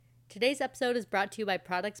Today's episode is brought to you by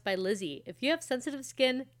Products by Lizzie. If you have sensitive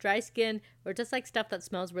skin, dry skin, or just like stuff that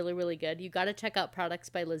smells really, really good, you gotta check out Products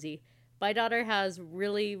by Lizzie. My daughter has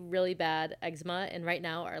really, really bad eczema, and right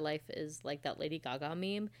now our life is like that Lady Gaga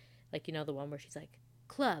meme. Like, you know, the one where she's like,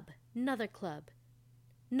 club, another club,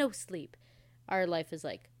 no sleep. Our life is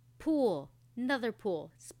like, pool, another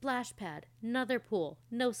pool, splash pad, another pool,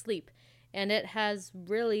 no sleep. And it has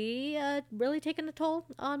really taken a toll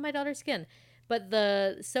on my daughter's skin. But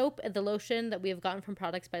the soap and the lotion that we have gotten from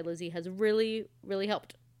Products by Lizzie has really, really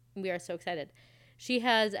helped. We are so excited. She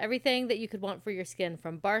has everything that you could want for your skin,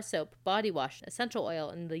 from bar soap, body wash, essential oil,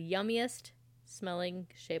 and the yummiest smelling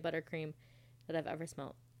shea butter cream that I've ever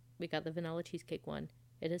smelled. We got the vanilla cheesecake one.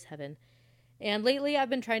 It is heaven. And lately, I've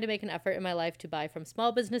been trying to make an effort in my life to buy from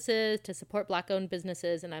small businesses, to support Black-owned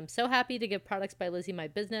businesses, and I'm so happy to give Products by Lizzie my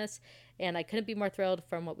business, and I couldn't be more thrilled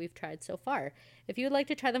from what we've tried so far. If you would like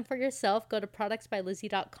to try them for yourself, go to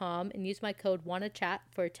productsbylizzie.com and use my code WANNACHAT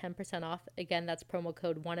for 10% off. Again, that's promo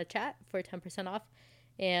code WANNACHAT for 10% off.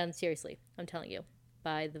 And seriously, I'm telling you,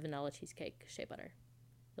 buy the vanilla cheesecake shea butter.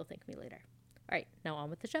 You'll thank me later. All right, now on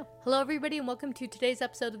with the show. Hello, everybody, and welcome to today's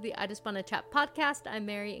episode of the I Just Wanna Chat podcast. I'm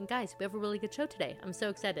Mary, and guys, we have a really good show today. I'm so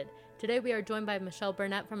excited. Today, we are joined by Michelle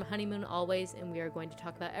Burnett from Honeymoon Always, and we are going to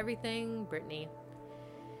talk about everything Brittany,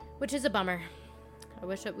 which is a bummer. I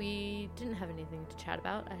wish that we didn't have anything to chat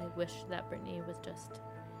about. I wish that Brittany was just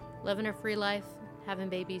living her free life, having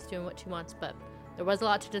babies, doing what she wants, but there was a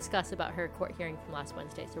lot to discuss about her court hearing from last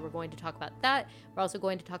Wednesday, so we're going to talk about that. We're also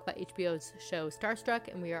going to talk about HBO's show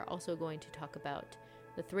Starstruck, and we are also going to talk about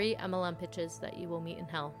the 3 MLM pitches that you will meet in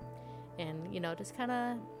hell. And, you know, just kind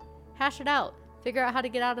of hash it out. Figure out how to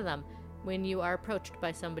get out of them when you are approached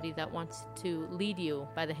by somebody that wants to lead you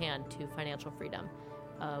by the hand to financial freedom,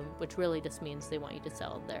 which really just means they want you to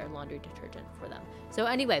sell their laundry detergent for them. So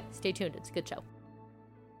anyway, stay tuned. It's a good show.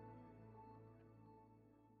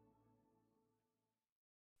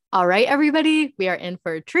 All right, everybody, we are in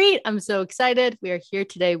for a treat. I'm so excited. We are here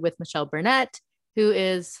today with Michelle Burnett, who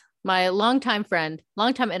is my longtime friend,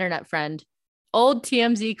 longtime internet friend, old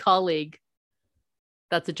TMZ colleague.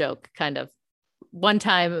 That's a joke, kind of. One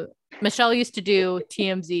time, Michelle used to do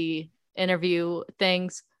TMZ interview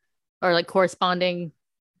things, or like corresponding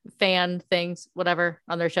fan things, whatever,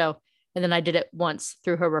 on their show. And then I did it once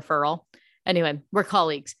through her referral. Anyway, we're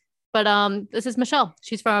colleagues. But this is Michelle.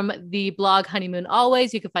 She's from the blog Honeymoon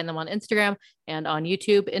Always. You can find them on Instagram and on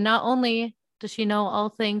YouTube. And not only does she know all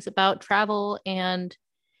things about travel and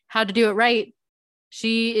how to do it right,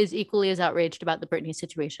 she is equally as outraged about the Britney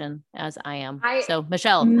situation as I am. So,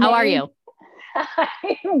 Michelle, how are you?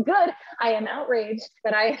 I am good. I am outraged,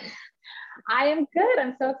 but I am good.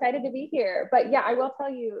 I'm so excited to be here. But yeah, I will tell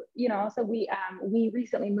you, so we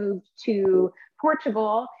recently moved to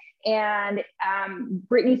Portugal. And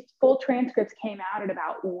Brittany's full transcripts came out at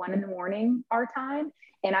about 1 a.m. our time.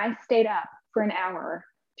 And I stayed up for an hour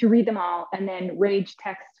to read them all and then rage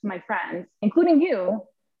text my friends, including you,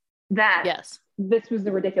 that yes, this was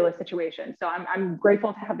the ridiculous situation. So I'm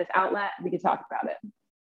grateful to have this outlet. We could talk about it.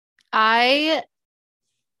 I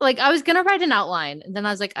was going to write an outline, and then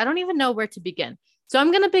I was like, I don't even know where to begin. So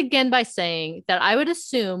I'm going to begin by saying that I would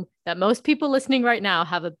assume that most people listening right now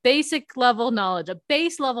have a base level knowledge of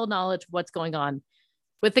what's going on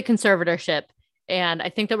with the conservatorship. And I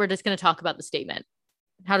think that we're just going to talk about the statement.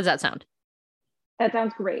 How does that sound? That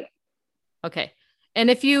sounds great. Okay. And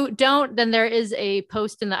if you don't, then there is a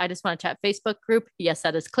post in the I Just Want to Chat Facebook group. Yes,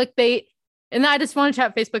 that is clickbait. In the I Just Want to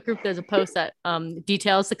Chat Facebook group, there's a post that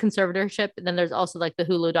details the conservatorship. And then there's also like the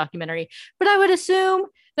Hulu documentary. But I would assume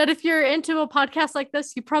that if you're into a podcast like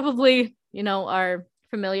this, you probably, are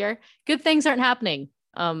familiar. Good things aren't happening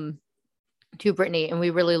to Britney. And we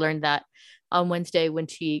really learned that on Wednesday when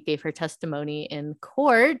she gave her testimony in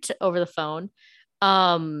court over the phone.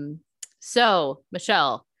 So,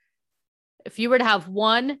 Michelle, if you were to have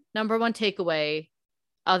number one takeaway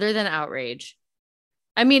other than outrage,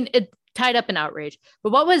 I mean, it tied up in outrage,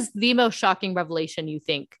 but what was the most shocking revelation you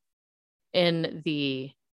think in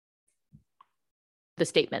the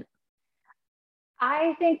statement?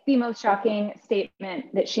 I think the most shocking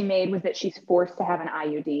statement that she made was that she's forced to have an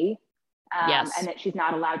IUD, yes, and that she's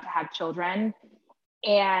not allowed to have children.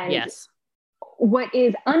 And yes, what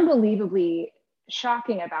is unbelievably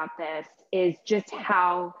shocking about this is just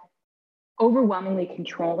how overwhelmingly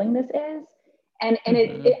controlling this is. And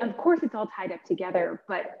it, of course, it's all tied up together,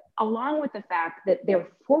 but along with the fact that they're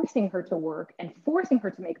forcing her to work and forcing her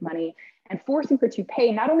to make money and forcing her to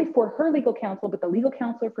pay not only for her legal counsel, but the legal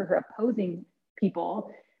counselor for her opposing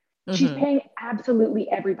people. She's paying absolutely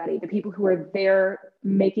everybody, the people who are there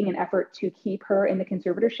making an effort to keep her in the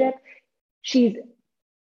conservatorship. She's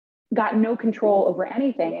got no control over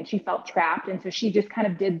anything, and she felt trapped. And so she just kind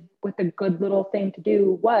of did what the good little thing to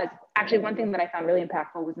do was. Actually, one thing that I found really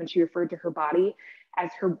impactful was when she referred to her body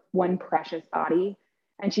as her one precious body.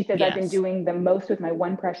 And she says, I've been Yes. doing the most with my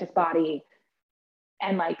one precious body.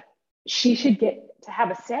 And like, she should get to have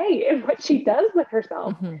a say in what she does with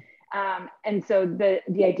herself. Hmm. And so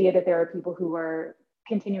the idea that there are people who are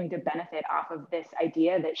continuing to benefit off of this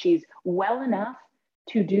idea that she's well enough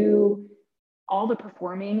to do all the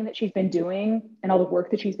performing that she's been doing and all the work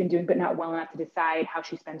that she's been doing, but not well enough to decide how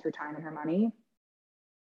she spends her time and her money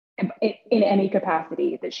in any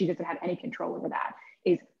capacity, that she doesn't have any control over that,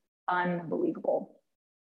 is unbelievable.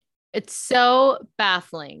 It's so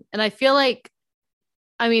baffling. And I feel like,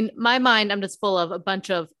 I mean, my mind, I'm just full of a bunch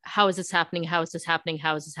of how is this happening? How is this happening?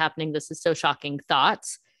 How is this happening? This is so shocking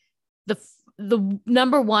thoughts. The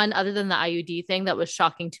number one, other than the IUD thing that was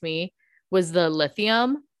shocking to me, was the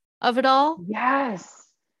lithium of it all. Yes.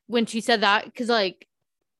 When she said that, because like,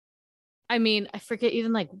 I mean, I forget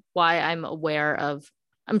even like why I'm aware of.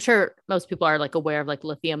 I'm sure most people are like aware of like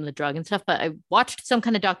lithium, the drug and stuff, but I watched some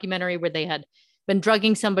kind of documentary where they had been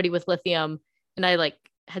drugging somebody with lithium, and I like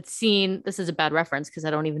had seen, this is a bad reference because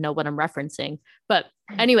I don't even know what I'm referencing. But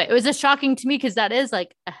anyway, it was just shocking to me because that is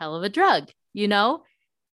like a hell of a drug, you know?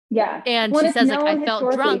 Yeah. And Well, she it's says, like, I known felt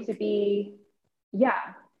historically to drunk. be, yeah,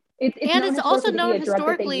 it's And known it's also historically to be known a drug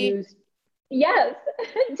that they historically use. Yes,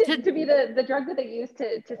 to, to be the drug that they use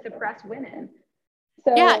to suppress women.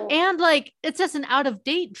 yeah. So And like, it's just an out of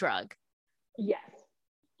date drug. yes,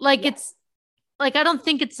 Like, yes. it's like, I don't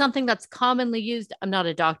think it's something that's commonly used. I'm not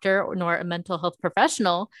a doctor or nor a mental health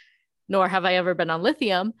professional, nor have I ever been on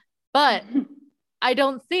lithium, but I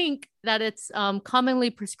don't think that it's commonly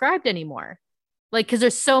prescribed anymore. Like, because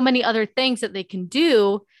there's so many other things that they can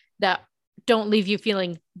do that don't leave you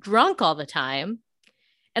feeling drunk all the time.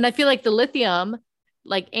 And I feel like the lithium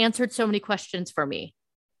like answered so many questions for me.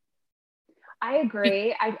 I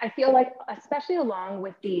agree. I feel like, especially along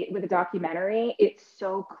with the documentary, it's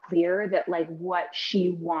so clear that like what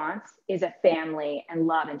she wants is a family and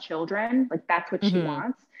love and children. Like that's what she Mm-hmm.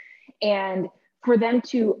 wants. And for them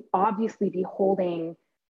to obviously be holding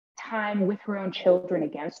time with her own children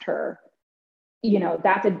against her, you know,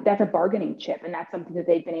 that's a bargaining chip, and that's something that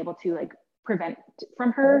they've been able to like prevent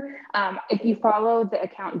from her. If you follow the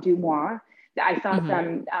account Dumois, I saw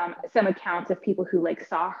Mm-hmm. some accounts of people who like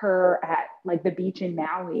saw her at like the beach in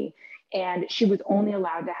Maui, and she was only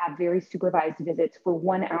allowed to have very supervised visits for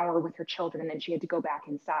 1 hour with her children, and then she had to go back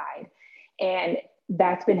inside. And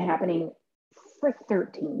that's been happening for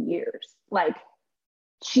 13 years. Like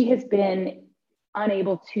she has been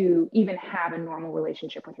unable to even have a normal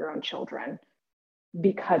relationship with her own children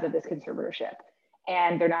because of this conservatorship.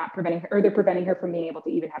 And they're not preventing her, or they're preventing her from being able to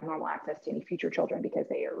even have normal access to any future children because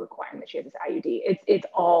they are requiring that she has this IUD. It's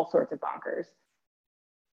all sorts of bonkers.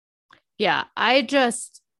 Yeah, I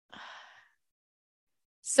just,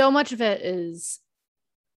 so much of it is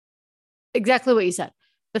exactly what you said.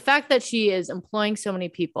 The fact that she is employing so many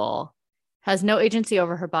people, has no agency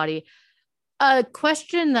over her body. A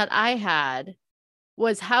question that I had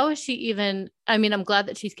was how is she even, I mean, I'm glad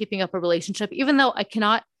that she's keeping up a relationship, even though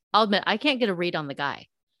I'll admit, I can't get a read on the guy.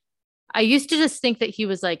 I used to just think that he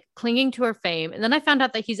was like clinging to her fame. And then I found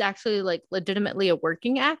out that he's actually like legitimately a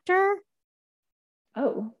working actor.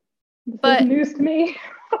 Oh, this is But news to me.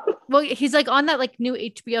 well, he's like on that like new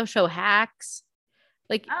HBO show Hacks.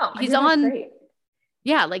 Like Oh, I he's hear that's on, great.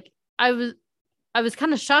 yeah, like I was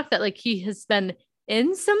kind of shocked that like he has been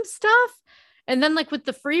in some stuff. And then like with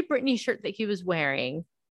the Free Britney shirt that he was wearing,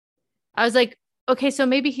 I was like, okay, so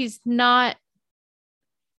maybe he's not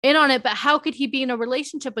in on it, but how could he be in a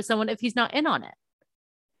relationship with someone if he's not in on it?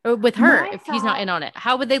 Or with her My if he's not thought, in on it?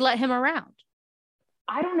 How would they let him around?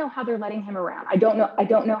 I don't know how they're letting him around. I don't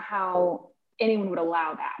know how anyone would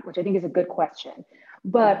allow that, which I think is a good question.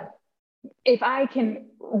 But if I can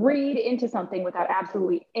read into something without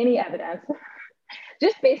absolutely any evidence,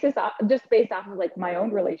 just based off of like my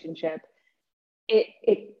own relationship,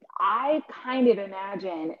 it I kind of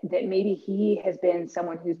imagine that maybe he has been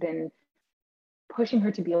someone who's been pushing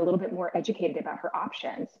her to be a little bit more educated about her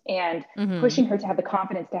options, and Mm-hmm. pushing her to have the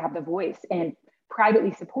confidence to have the voice, and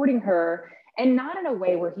privately supporting her, and not in a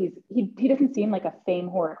way where he doesn't seem like a fame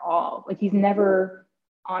whore at all. Like he's never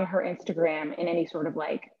on her Instagram in any sort of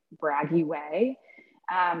like braggy way.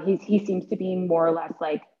 He seems to be more or less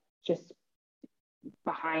like just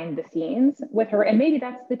behind the scenes with her, and maybe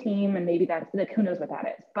that's the team, and maybe that's like who knows what that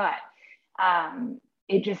is. But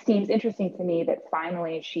it just seems interesting to me that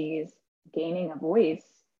finally she's gaining a voice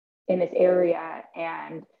in this area.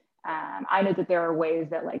 And I know that there are ways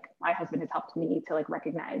that like my husband has helped me to like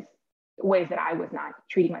recognize ways that I was not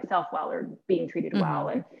treating myself well or being treated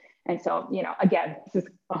well. And so, you know, again, this is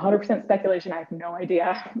 100% speculation. I have no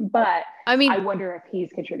idea, but I mean, I wonder if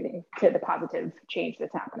he's contributing to the positive change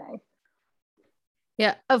that's happening.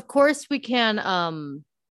 yeah, of course we can,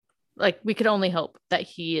 like we could only hope that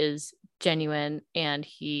he is genuine and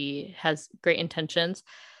he has great intentions.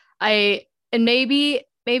 And maybe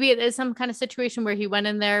it is some kind of situation where he went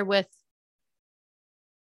in there with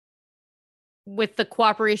the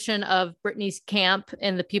cooperation of Brittany's camp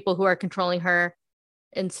and the people who are controlling her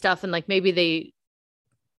and stuff. And like maybe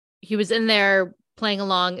he was in there playing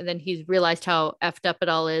along and then he's realized how effed up it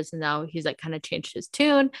all is. And now he's like kind of changed his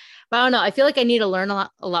tune. But I don't know. I feel like I need to learn a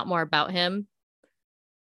lot more about him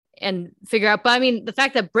and figure out. But I mean, the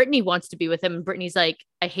fact that Brittany wants to be with him and Brittany's like,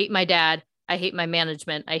 I hate my dad. I hate my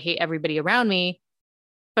management. I hate everybody around me,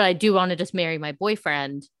 but I do want to just marry my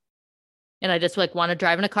boyfriend. And I just like want to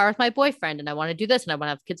drive in a car with my boyfriend and I want to do this and I want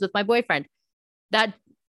to have kids with my boyfriend. That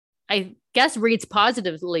I guess reads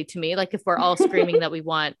positively to me. Like if we're all screaming that we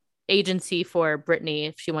want agency for Brittany,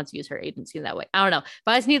 if she wants to use her agency in that way, I don't know,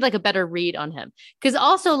 but I just need like a better read on him. Cause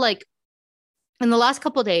also like in the last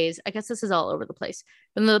couple of days, I guess this is all over the place.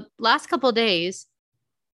 In the last couple of days,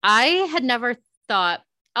 I had never thought,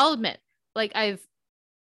 I'll admit, like I've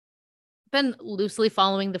been loosely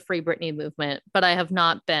following the Free Britney movement, but I have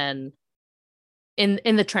not been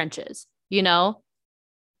in the trenches, you know?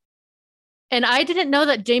 And I didn't know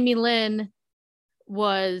that Jamie Lynn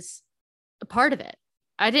was a part of it.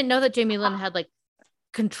 I didn't know that Jamie Lynn had like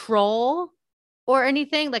control or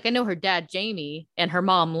anything. Like I know her dad, Jamie, and her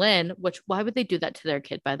mom, Lynn, which why would they do that to their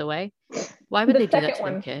kid, by the way? Why would they do that to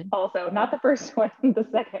their kid? Also, not the first one, the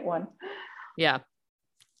second one. Yeah.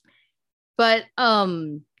 But I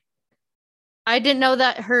didn't know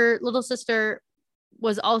that her little sister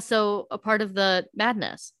was also a part of the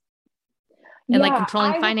madness and like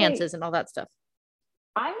controlling finances and all that stuff.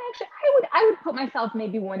 I would put myself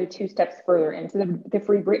maybe 1 to 2 steps further into the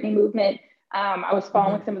Free Britney movement. I was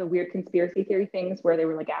following some of the weird conspiracy theory things where they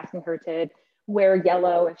were like asking her to wear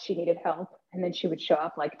yellow if she needed help. And then she would show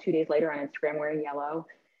up like 2 days later on Instagram wearing yellow.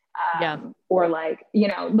 Or like, you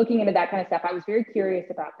know, looking into that kind of stuff. I was very curious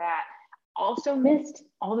about that. Also missed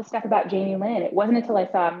all the stuff about Jamie Lynn. It wasn't until I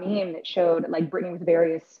saw a meme that showed like Britney with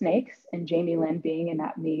various snakes and Jamie Lynn being in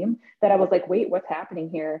that meme that I was like, wait, what's happening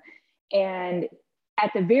here? And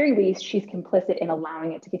at the very least, she's complicit in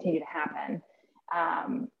allowing it to continue to happen.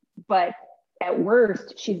 But at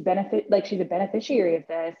worst, she's a beneficiary of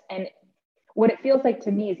this. And what it feels like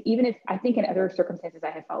to me is even if I think in other circumstances,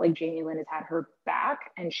 I have felt like Jamie Lynn has had her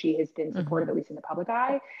back and she has been supportive, at least in the public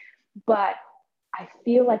eye. But I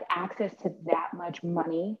feel like access to that much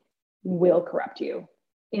money will corrupt you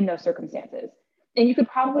in those circumstances. And you could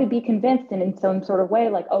probably be convinced and in some sort of way,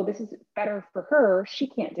 like, oh, this is better for her. She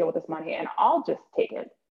can't deal with this money and I'll just take it.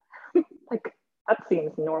 Like that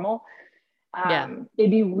seems normal.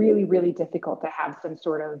 It'd be really, really difficult to have some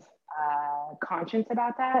sort of conscience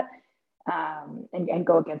about that and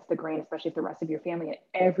go against the grain, especially if the rest of your family and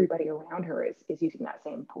everybody around her is using that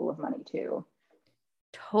same pool of money too.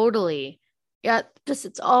 Totally. Yeah,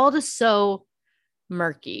 it's all just so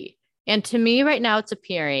murky. And to me right now, it's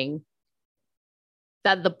appearing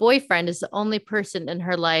that the boyfriend is the only person in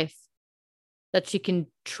her life that she can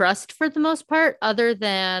trust for the most part, not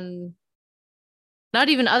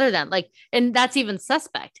even other than like, and that's even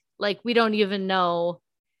suspect. Like we don't even know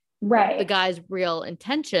the guy's real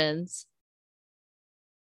intentions.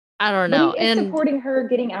 I don't know. And supporting her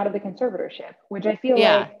getting out of the conservatorship, which I feel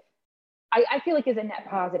like I feel like is a net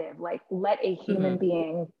positive. Like let a human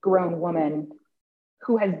being, grown woman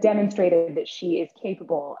who has demonstrated that she is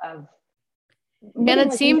capable of. And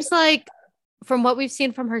it seems like from what we've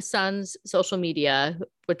seen from her son's social media,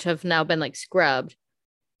 which have now been like scrubbed,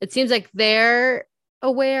 it seems like they're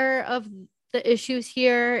aware of the issues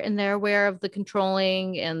here and they're aware of the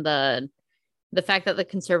controlling and the fact that the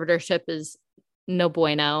conservatorship is no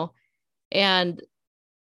bueno. And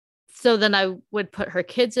so then I would put her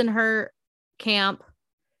kids in her camp.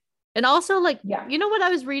 And also like, you know what I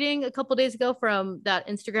was reading a couple days ago from that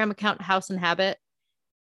Instagram account, House and Habit?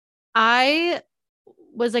 I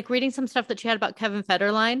was like reading some stuff that she had about Kevin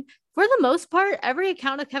Federline. For the most part, every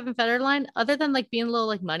account of Kevin Federline, other than like being a little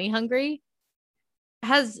like money hungry,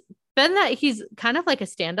 has been that he's kind of like a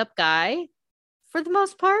stand-up guy for the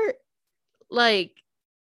most part. Like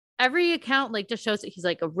every account like just shows that he's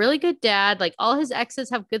like a really good dad. Like all his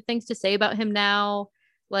exes have good things to say about him now.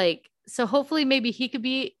 Like, so hopefully maybe he could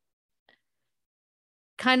be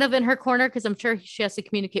kind of in her corner because I'm sure she has to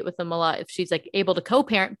communicate with them a lot if she's like able to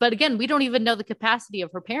co-parent. But again, we don't even know the capacity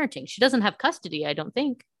of her parenting. She doesn't have custody, I don't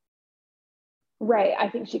think. Right. I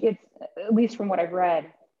think she gets, at least from what I've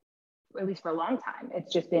read, at least for a long time,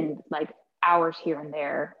 it's just been like hours here and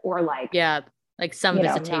there, or like, Yeah, like some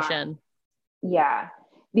not, visitation. yeah.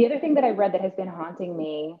 The other thing that I read that has been haunting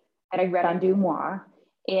me, that I read on Dumois,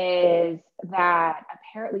 is that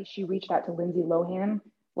apparently she reached out to Lindsay Lohan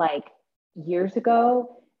like years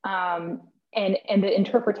ago. And the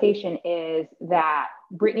interpretation is that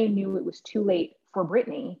Britney knew it was too late for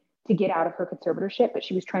Britney to get out of her conservatorship, but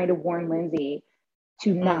she was trying to warn Lindsay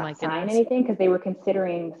to Oh my not sign goodness. anything because they were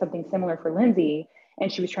considering something similar for Lindsay.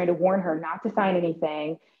 And she was trying to warn her not to sign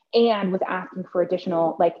anything, and was asking for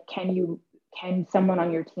additional, like, can someone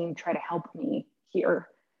on your team try to help me here?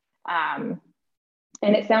 Um,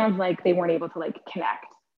 and it sounds like they weren't able to like connect.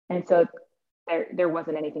 And so there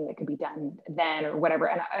wasn't anything that could be done then or whatever.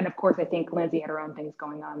 And of course, I think Lindsay had her own things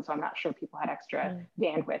going on. So I'm not sure people had extra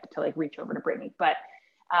Mm. bandwidth to like reach over to Britney. But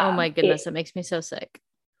Oh my it goodness, it makes me so sick.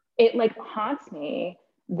 it like haunts me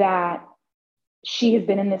that she has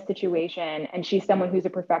been in this situation, and she's someone who's a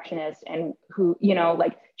perfectionist, and who,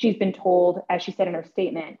 like, she's been told, as she said in her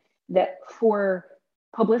statement, that for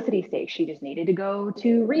publicity's sake, she just needed to go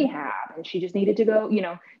to rehab, and she just needed to go,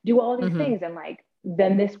 do all of these Hmm. things. And like,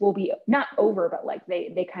 then this will be not over, but like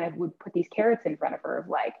they kind of would put these carrots in front of her of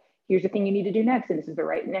like, here's the thing you need to do next, and this is the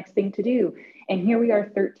right next thing to do. And here we are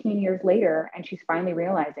 13 years later, and she's finally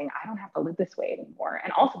realizing, I don't have to live this way anymore.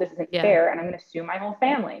 And also, this isn't Yeah. fair, and I'm going to sue my whole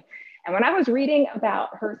family. And when I was reading about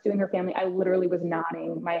her suing her family, I literally was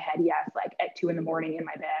nodding my head yes, like at 2 a.m. in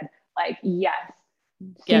my bed, like, yes,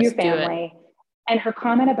 sue your Yes, do it. family. And her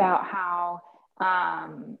comment about how,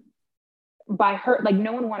 by her, like,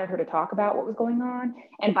 no one wanted her to talk about what was going on,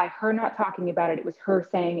 and by her not talking about it, it was her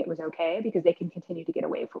saying it was okay because they can continue to get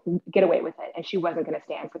away with it, and she wasn't going to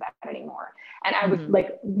stand for that anymore. And I was Hmm.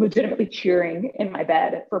 like legitimately cheering in my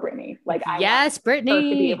bed for Britney. Like, I want Yes, her to be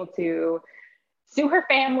Brittany. able to sue her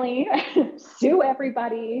family, sue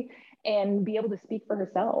everybody, and be able to speak for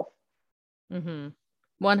herself. Mm-hmm.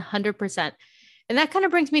 100%. And that kind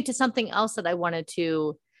of brings me to something else that I wanted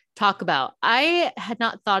to talk about. I had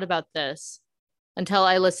not thought about this until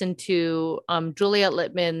I listened to Juliet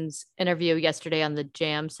Littman's interview yesterday on the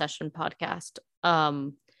Jam Session podcast.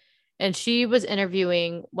 And she was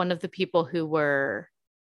interviewing one of the people who were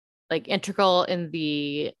like integral in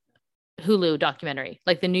the Hulu documentary,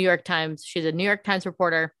 like the New York Times. She's a New York Times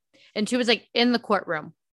reporter, and she was like in the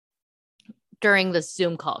courtroom during this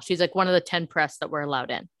Zoom call. She's like one of the 10 press that were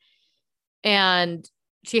allowed in. And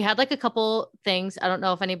she had like a couple things. I don't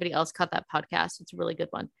know if anybody else caught that podcast. It's a really good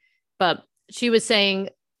one. But she was saying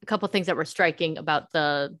a couple things that were striking about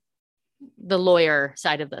the lawyer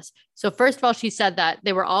side of this. So first of all, she said that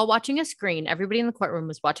they were all watching a screen. Everybody in the courtroom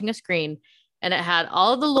was watching a screen, and it had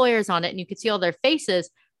all the lawyers on it, and you could see all their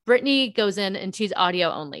faces. Brittany goes in and she's audio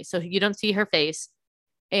only, so you don't see her face.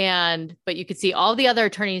 But you could see all the other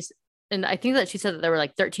attorneys. And I think that she said that there were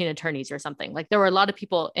like 13 attorneys or something. Like there were a lot of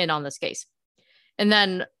people in on this case. And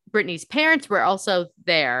then Brittany's parents were also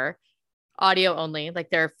there, audio only, like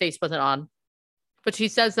their face wasn't on. But she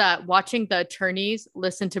says that watching the attorneys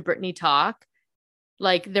listen to Brittany talk,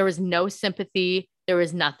 like there was no sympathy, there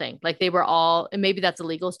was nothing. Like they were all, and maybe that's a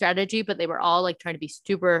legal strategy, but they were all like trying to be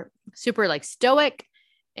super, super like stoic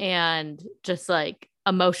and just like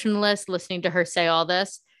emotionless listening to her say all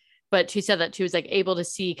this. But she said that she was like able to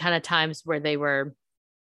see kind of times where they were,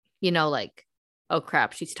 like, oh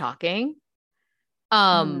crap, she's talking.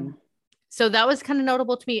 Mm. So that was kind of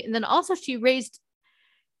notable to me. And then also she raised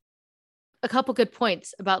a couple good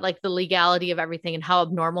points about like the legality of everything and how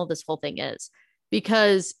abnormal this whole thing is.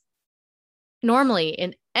 Because normally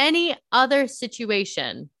in any other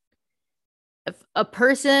situation, if a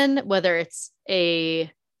person, whether it's a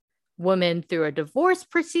woman through a divorce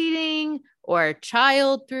proceeding or a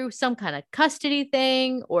child through some kind of custody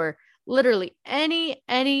thing, or literally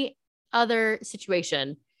any other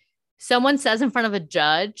situation, someone says in front of a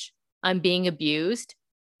judge, I'm being abused,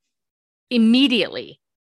 immediately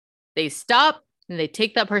they stop and they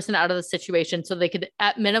take that person out of the situation so they could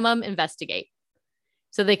at minimum investigate.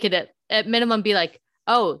 So they could at minimum be like,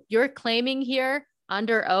 oh, you're claiming here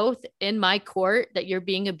under oath in my court that you're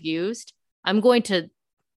being abused. I'm going to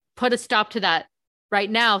put a stop to that right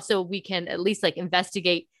now so we can at least like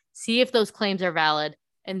investigate, see if those claims are valid,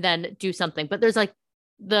 and then do something. But there's like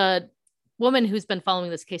the woman who's been following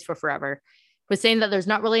this case for forever was saying that there's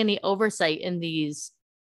not really any oversight in these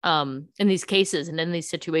cases and in these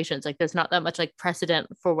situations. Like there's not that much like precedent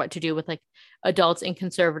for what to do with like adults in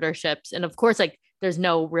conservatorships. And of course, like there's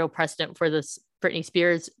no real precedent for this Britney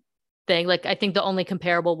Spears thing. Like I think the only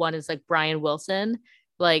comparable one is like Brian Wilson.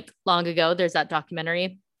 Like long ago, there's that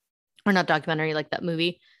documentary, or not documentary, like that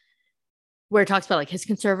movie where it talks about like his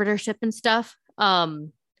conservatorship and stuff. But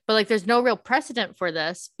like there's no real precedent for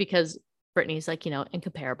this because Britney's like,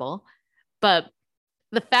 incomparable. But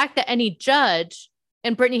the fact that any judge,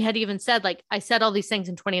 and Britney had even said, like, I said all these things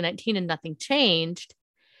in 2019 and nothing changed.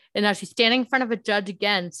 And now she's standing in front of a judge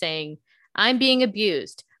again saying, I'm being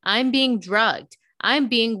abused. I'm being drugged. I'm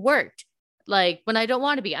being worked. Like when I don't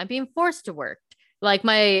want to be, I'm being forced to work. Like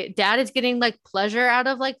my dad is getting like pleasure out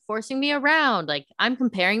of like forcing me around. Like I'm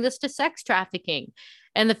comparing this to sex trafficking.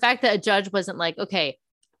 And the fact that a judge wasn't like, okay,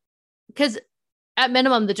 because at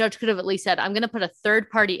minimum, the judge could have at least said, I'm going to put a third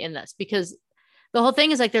party in this because the whole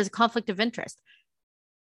thing is like there's a conflict of interest.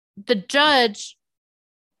 The judge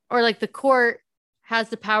or like the court has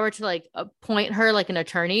the power to like appoint her like an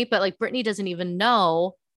attorney, but like Britney doesn't even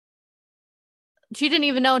know. She didn't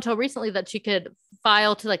even know until recently that she could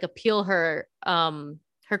file to like appeal her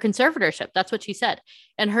her conservatorship. That's what she said.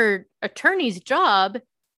 And her attorney's job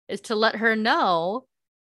is to let her know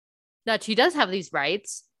that she does have these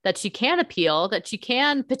rights, that she can appeal, that she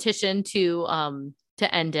can petition to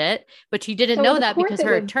end it, but she didn't know that because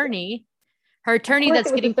her attorney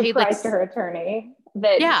that's getting paid like to her attorney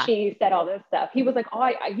that yeah. she said all this stuff. He was like,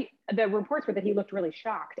 the reports were that he looked really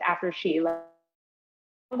shocked after she left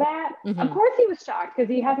that. Mm-hmm. Of course he was shocked because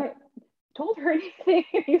he hasn't told her anything.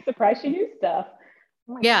 He's surprised she knew stuff.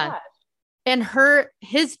 Oh my gosh. And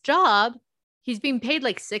his job, he's being paid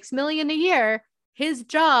like $6 million a year. His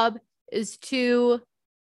job is to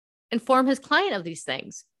inform his client of these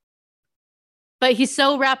things. But he's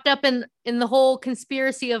so wrapped up in the whole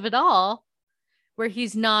conspiracy of it all, where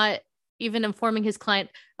he's not even informing his client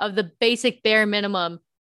of the basic bare minimum.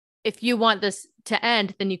 If you want this to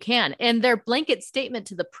end, then you can. And their blanket statement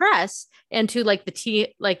to the press and to like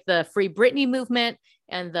the Free Britney movement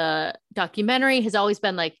and the documentary has always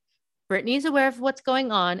been like, Britney's aware of what's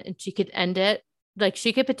going on and she could end it. Like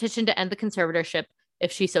she could petition to end the conservatorship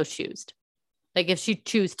if she so choose. Like if she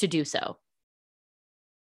choose to do so.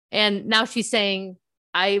 And now she's saying,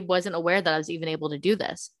 I wasn't aware that I was even able to do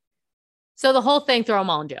this. So the whole thing, throw them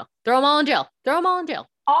all in jail. Throw them all in jail. Throw them all in jail.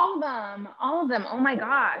 All of them. Oh my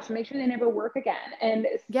gosh. Make sure they never work again. And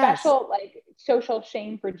special like social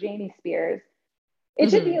shame for Jamie Spears. It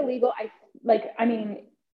should be illegal. I mean,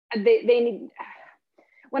 they need,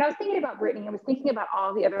 when I was thinking about Britney, I was thinking about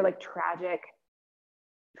all the other like tragic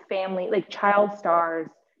family, like child stars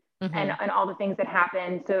and all the things that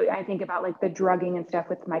happened. So I think about like the drugging and stuff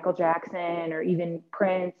with Michael Jackson or even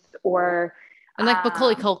Prince or and like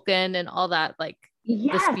Macaulay Culkin and all that. Like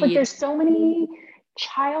yes, like there's so many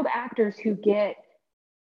child actors who get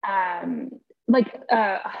I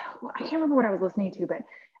can't remember what I was listening to, but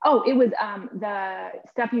it was the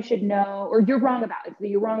Stuff You Should Know or You're Wrong About. It's the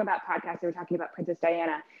You're Wrong About podcast. They were talking about Princess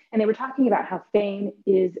Diana, and they were talking about how fame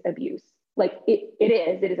is abuse. Like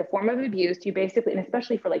it is a form of abuse. You basically, and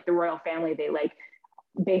especially for like the royal family, they like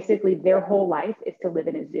basically their whole life is to live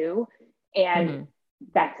in a zoo, and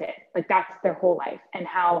that's it. Like that's their whole life, and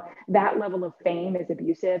how that level of fame is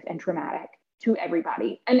abusive and traumatic to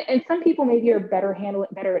everybody. And some people maybe are better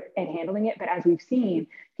at handling it, but as we've seen,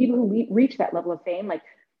 people who reach that level of fame, like,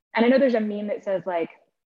 and I know there's a meme that says like,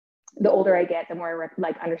 the older I get, the more I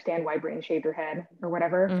like understand why Britney shaved her head or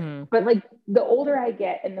whatever. But like the older I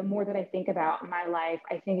get and the more that I think about my life,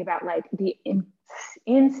 I think about like the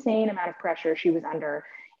insane amount of pressure she was under.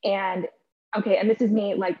 And this is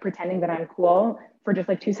me like pretending that I'm cool for just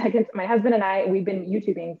like 2 seconds. My husband and I, we've been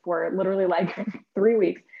YouTubing for literally like 3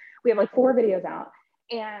 weeks. We have like 4 videos out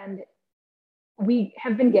and we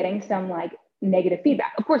have been getting some like negative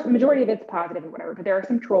feedback. Of course, the majority of it's positive and whatever, but there are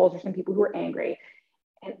some trolls or some people who are angry,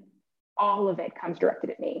 and all of it comes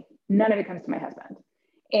directed at me. None of it comes to my husband.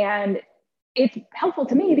 And it's helpful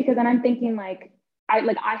to me because then I'm thinking like,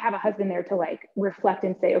 I have a husband there to like reflect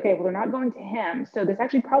and say, okay, well, they're not going to him. So this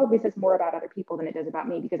actually probably says more about other people than it does about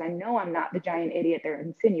me because I know I'm not the giant idiot they're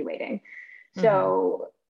insinuating. So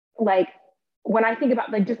like, when I think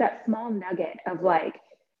about like just that small nugget of like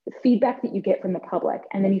the feedback that you get from the public,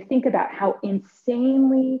 and then you think about how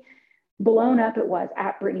insanely blown up it was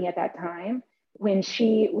at Britney at that time, when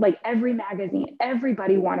she, like every magazine,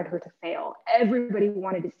 everybody wanted her to fail. Everybody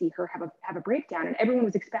wanted to see her have a breakdown, and everyone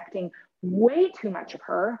was expecting way too much of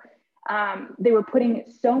her. They were putting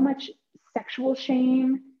so much sexual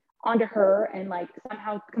shame onto her and like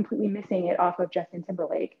somehow completely missing it off of Justin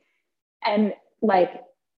Timberlake. And like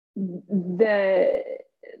the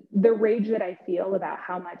rage that I feel about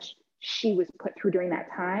how much she was put through during that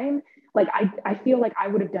time, like I feel like I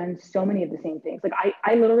would have done so many of the same things. Like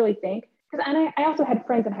I literally think, and I also had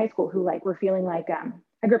friends in high school who like were feeling like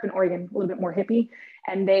I grew up in Oregon, a little bit more hippie,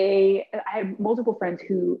 and I had multiple friends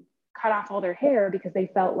who cut off all their hair because they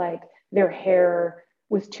felt like their hair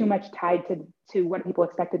was too much tied to what people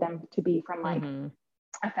expected them to be from like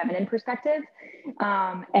a feminine perspective.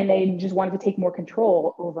 And they just wanted to take more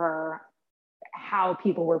control over how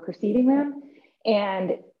people were perceiving them.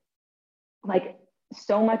 And like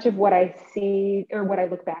so much of what I see or what I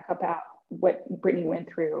look back about what Britney went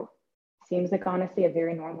through seems like honestly a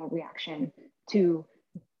very normal reaction to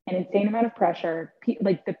an insane amount of pressure,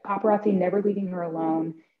 like the paparazzi never leaving her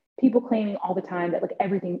alone, people claiming all the time that like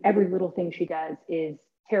every little thing she does is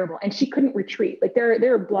terrible, and she couldn't retreat. Like there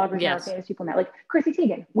are bloggers now, famous people now, like Chrissy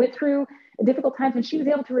Teigen went through difficult times and she was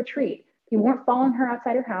able to retreat. People weren't following her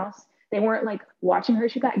outside her house. They weren't like watching her.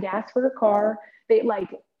 She got gas for her car. They like,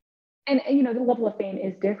 and you know, the level of fame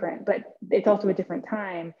is different, but it's also a different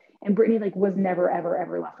time. And Britney like was never,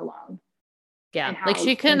 ever left alone. Yeah. Like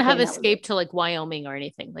she couldn't have escaped to like Wyoming or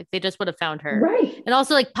anything. Like they just would have found her. Right. And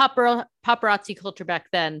also like paparazzi culture back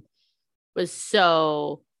then was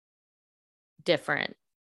so different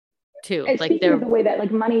too. And like speaking of the way that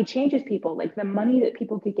like money changes people, like the money that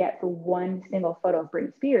people could get for one single photo of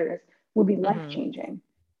Britney Spears would be life changing.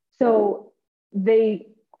 So they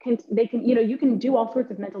can, you know, you can do all sorts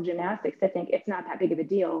of mental gymnastics to think it's not that big of a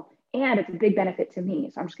deal and it's a big benefit to me.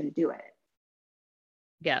 So I'm just going to do it.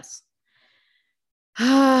 Yes.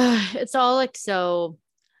 It's all like so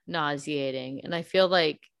nauseating. And I feel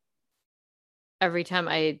like every time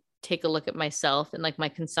I take a look at myself and like my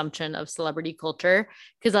consumption of celebrity culture,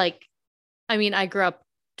 because like, I mean, I grew up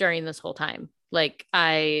during this whole time. Like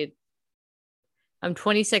I'm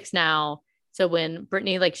 26 now. So when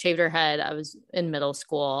Britney like shaved her head, I was in middle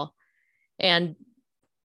school, and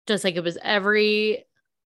just like it was every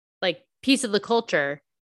like piece of the culture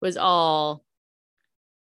was all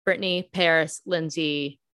Britney, Paris,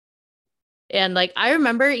 Lindsay. And like, I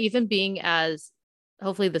remember even being as,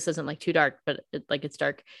 hopefully this isn't like too dark, but it's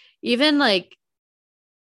dark. Even like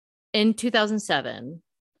in 2007,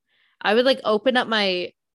 I would like open up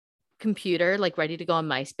my computer, like ready to go on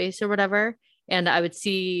MySpace or whatever. And I would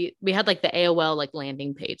see, we had like the AOL like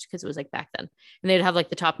landing page because it was like back then. And they'd have like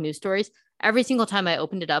the top news stories. Every single time I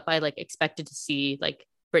opened it up, I like expected to see like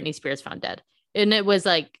Britney Spears found dead. And it was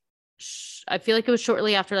like, I feel like it was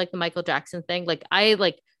shortly after like the Michael Jackson thing. Like I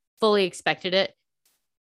like fully expected it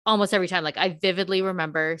almost every time. Like I vividly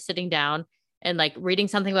remember sitting down and like reading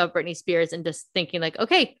something about Britney Spears and just thinking like,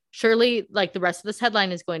 okay, surely like the rest of this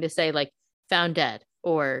headline is going to say like found dead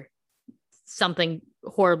or something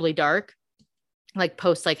horribly dark, like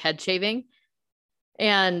post like head shaving.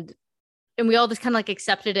 And we all just kind of like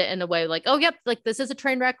accepted it in a way like, oh, yep, like this is a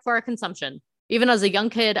train wreck for our consumption. Even as a young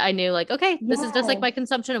kid, I knew like, okay, this is just like my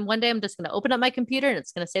consumption. And one day I'm just going to open up my computer and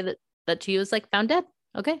it's going to say that she was like found dead.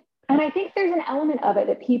 Okay. And I think there's an element of it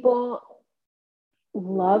that people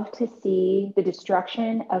love to see the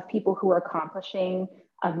destruction of people who are accomplishing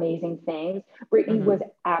amazing things. Britney was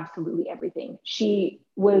absolutely everything. She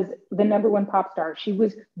was the number one pop star. She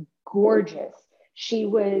was gorgeous. She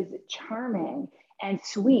was charming and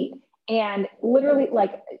sweet. And literally,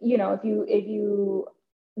 like, you know, if you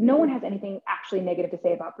no one has anything actually negative to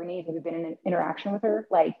say about Britney if you've been in an interaction with her.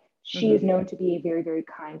 Like, she is known to be a very, very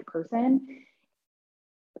kind person.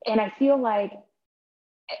 And I feel like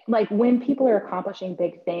when people are accomplishing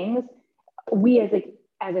big things, we as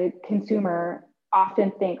a consumer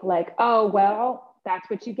often think like, oh, well, that's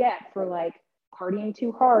what you get for like partying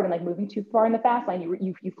too hard and like moving too far in the fast lane.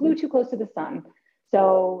 You flew too close to the sun.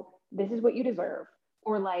 So this is what you deserve.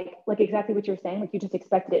 Or like exactly what you're saying, like you just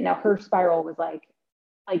expected it. Now her spiral was like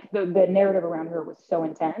the narrative around her was so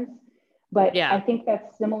intense. But yeah. I think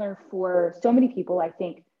that's similar for so many people. I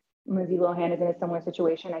think Lindsay Lohan is in a similar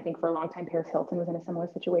situation. I think for a long time, Paris Hilton was in a similar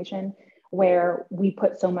situation where we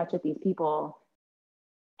put so much of these people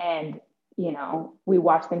and, you know, we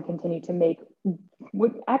watch them continue to make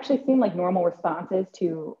what actually seem like normal responses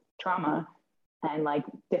to trauma and like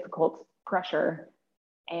difficult pressure.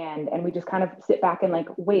 And we just kind of sit back and like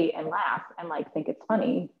wait and laugh and like think it's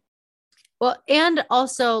funny. Well, and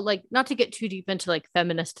also like not to get too deep into like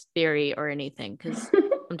feminist theory or anything, because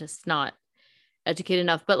I'm just not educated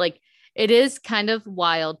enough, but like it is kind of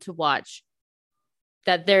wild to watch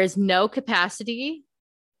that there's no capacity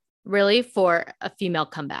really for a female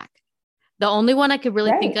comeback. The only one I could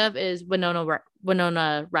really think of is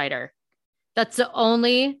Winona Ryder. That's the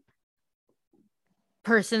only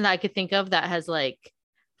person that I could think of that has like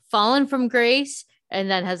fallen from grace and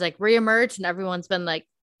then has like reemerged, and everyone's been like,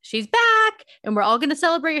 she's back and we're all going to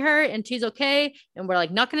celebrate her and she's okay. And we're like,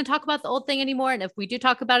 not going to talk about the old thing anymore. And if we do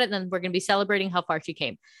talk about it, then we're going to be celebrating how far she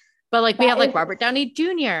came. But like, we have like Robert Downey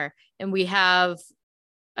Jr. and we have,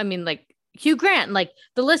 I mean, like Hugh Grant, like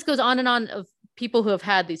the list goes on and on of people who have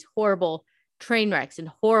had these horrible train wrecks and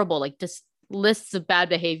horrible, like just lists of bad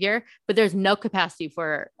behavior, but there's no capacity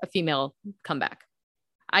for a female comeback.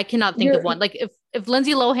 I cannot think of one. Like if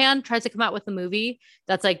Lindsay Lohan tries to come out with a movie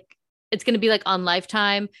that's like, it's going to be like on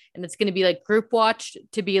Lifetime and it's going to be like group watched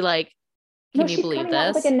to be like, can you believe this?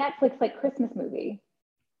 Out with like a Netflix like Christmas movie.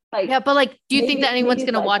 Like, yeah, but like, do you think that anyone's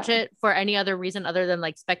going to watch it for any other reason other than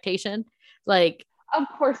like expectation? Like, of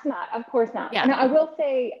course not. Of course not. Yeah. And I will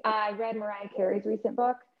say, I read Mariah Carey's recent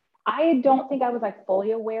book. I don't think I was like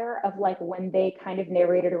fully aware of like when they kind of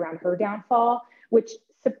narrated around her downfall, which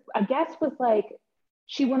I guess was like,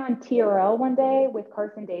 she went on TRL one day with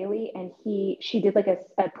Carson Daly and she did like a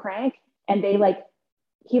prank and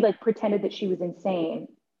he pretended that she was insane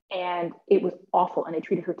and it was awful and they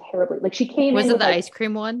treated her terribly. Like she came was in it with, the like, ice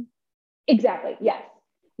cream one? Exactly. Yes.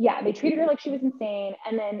 Yeah. They treated her like she was insane.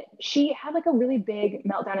 And then she had like a really big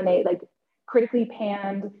meltdown and they like critically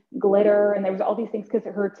panned glitter. And there was all these things because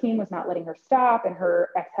her team was not letting her stop and her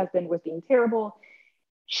ex-husband was being terrible.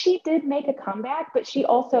 She did make a comeback, but she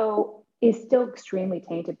also is still extremely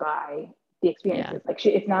tainted by the experiences. Yeah. Like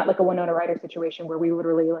it's not like a Winona Ryder situation where we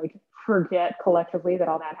literally like forget collectively that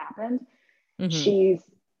all that happened. Mm-hmm.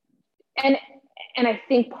 And I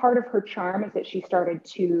think part of her charm is that she started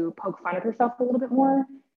to poke fun at herself a little bit more.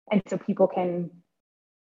 And so people can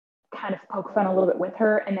kind of poke fun a little bit with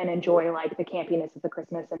her and then enjoy like the campiness of the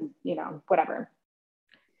Christmas and, you know, whatever.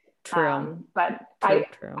 True. But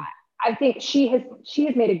true. I think she has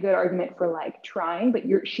made a good argument for like trying, but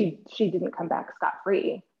she didn't come back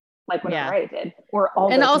scot-free like when Mariah did. Or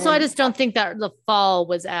all. And also I just don't think that the fall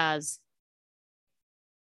was as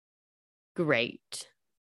great.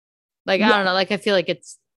 Like, I don't know. Like, I feel like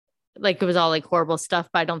it's like it was all like horrible stuff,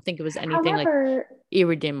 but I don't think it was anything like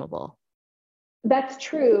irredeemable. That's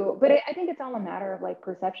true. But I think it's all a matter of like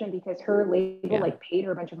perception because her label like paid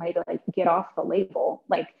her a bunch of money to like get off the label.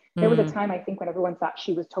 Like there was a time I think when everyone thought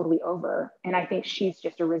she was totally over. And I think she's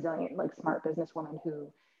just a resilient, like smart businesswoman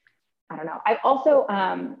who, I don't know. I also,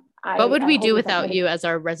 what would we do without you as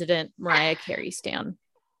our resident Mariah Carey stan?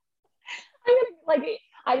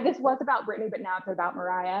 This was about Britney, but now it's about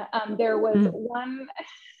Mariah. There was one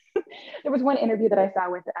interview that I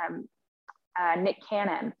saw with Nick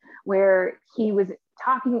Cannon where he was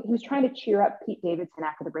trying to cheer up Pete Davidson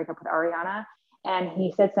after the breakup with Ariana. And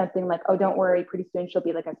he said something like, oh, don't worry, pretty soon she'll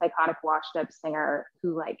be like a psychotic washed up singer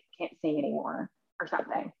who like can't sing anymore or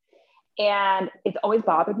something. And it's always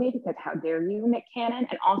bothered me because how dare you, Nick Cannon,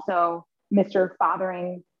 and also Mr.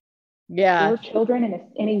 Fathering 4 children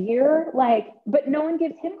in a year, like, but no one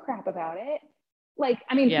gives him crap about it. Like,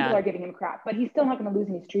 I mean, people are giving him crap, but he's still not going to lose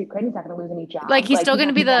any street cred. He's not going to lose any jobs. Like, he's still going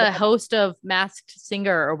to be the host of Masked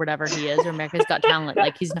Singer or whatever he is, or America's Got Talent.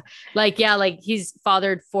 Like, he's not, like, like he's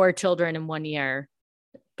fathered 4 children in 1 year.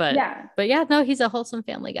 But no, he's a wholesome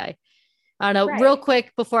family guy. I don't know. Real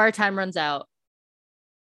quick before our time runs out,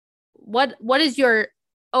 what is your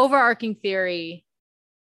overarching theory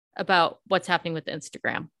about what's happening with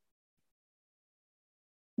Instagram?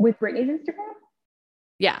 With Britney's Instagram?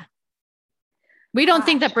 Yeah. We don't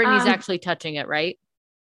think that Britney's actually touching it, right?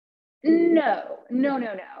 No. No.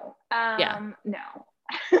 No.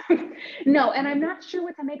 And I'm not sure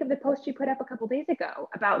what to make of the post she put up a couple days ago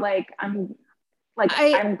about I'm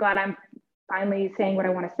glad I'm finally saying what I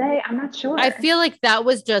want to say. I'm not sure. I feel like that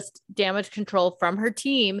was just damage control from her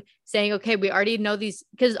team saying, okay, we already know these,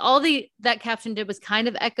 because that caption did was kind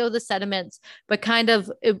of echo the sentiments, but kind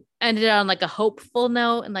of it ended on like a hopeful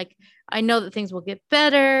note. And like, I know that things will get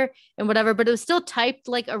better and whatever, but it was still typed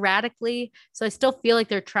like erratically. So I still feel like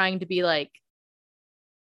they're trying to be like,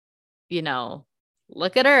 you know,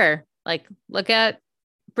 look at her, like, look at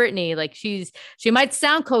Britney. Like she might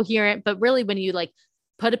sound coherent, but really when you like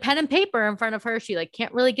put a pen and paper in front of her, she like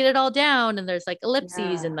can't really get it all down. And there's like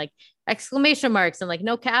ellipses and like exclamation marks and like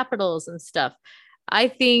no capitals and stuff. I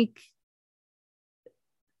think.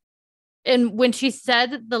 And when she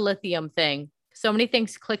said the lithium thing, so many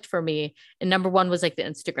things clicked for me. And number one was like the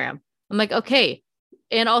Instagram. I'm like, okay.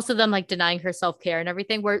 And also them like denying her self-care and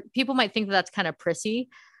everything, where people might think that that's kind of prissy,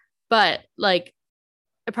 but like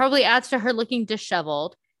it probably adds to her looking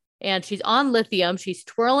disheveled. And she's on lithium. She's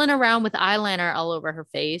twirling around with eyeliner all over her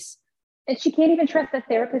face. And she can't even trust the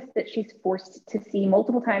therapist that she's forced to see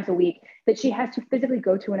multiple times a week, that she has to physically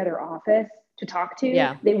go to another office to talk to.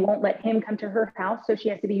 Yeah. They won't let him come to her house. So she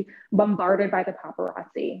has to be bombarded by the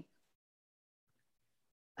paparazzi.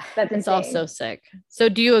 That's insane. It's all so sick. So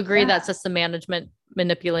do you agree that's just the management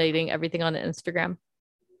manipulating everything on Instagram?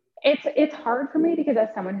 It's hard for me because as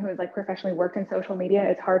someone who has like professionally worked in social media,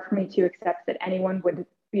 it's hard for me to accept that anyone would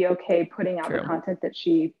be okay putting out the content that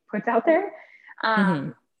she puts out there.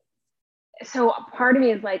 So part of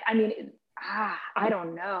me is like, I mean, I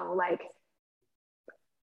don't know. Like,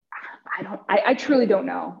 I truly don't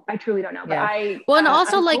know. I truly don't know. But Yeah. Well, and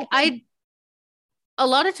also I'm like hoping. a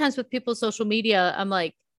lot of times with people's social media, I'm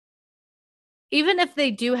like, even if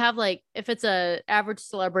they do have like, if it's a average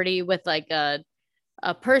celebrity with like a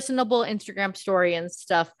personable Instagram story and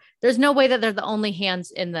stuff, there's no way that they're the only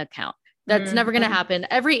hands in the account. That's never going to happen.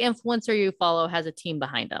 Every influencer you follow has a team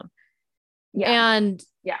behind them. Yeah. And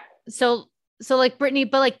Yeah. so like Brittany,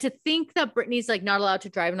 but like to think that Brittany's like not allowed to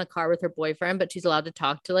drive in a car with her boyfriend, but she's allowed to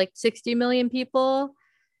talk to like 60 million people.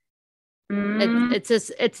 It's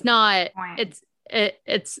just, it's not, Point.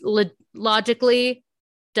 it's logically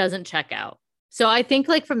doesn't check out. So I think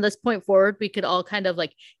like from this point forward, we could all kind of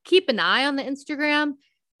like keep an eye on the Instagram,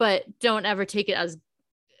 but don't ever take it as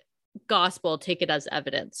gospel, take it as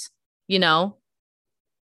evidence, you know?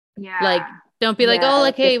 Yeah. Like, don't be like, Yeah, oh,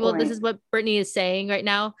 like, that's a hey, good well, this point. is what Brittany is saying right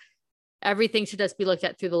now. Everything should just be looked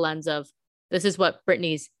at through the lens of this is what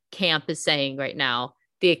Britney's camp is saying right now.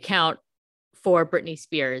 The account for Britney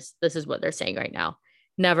Spears, this is what they're saying right now.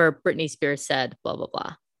 Never Britney Spears said blah, blah,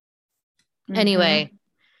 blah. Anyway,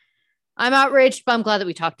 I'm outraged, but I'm glad that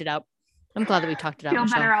we talked it out. I'm glad that we talked it out, Feel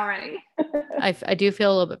Michelle. better already. I do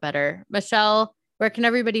feel a little bit better. Michelle, where can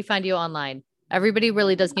everybody find you online? Everybody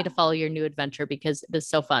really does need to follow your new adventure because it is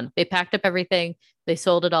so fun. They packed up everything, they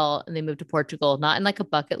sold it all, and they moved to Portugal, not in like a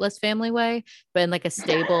bucket list family way, but in like a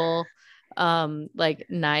stable, like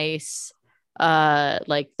nice,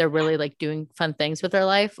 like they're really like doing fun things with their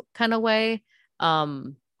life kind of way.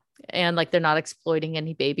 And like they're not exploiting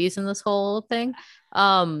any babies in this whole thing.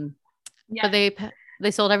 Yeah. But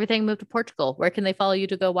they sold everything, moved to Portugal. Where can they follow you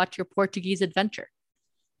to go watch your Portuguese adventure?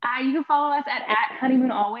 You can follow us at Honeymoon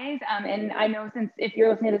Always. And I know since if you're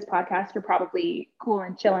listening to this podcast, you're probably cool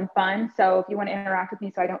and chill and fun. So if you want to interact with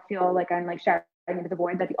me so I don't feel like I'm like shouting into the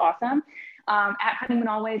void, that'd be awesome. At Honeymoon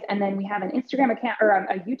Always. And then we have an Instagram account or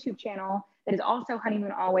a YouTube channel that is also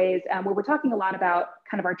Honeymoon Always, where we're talking a lot about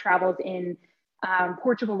kind of our travels in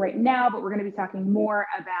Portugal right now, but we're going to be talking more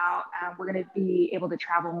about, we're going to be able to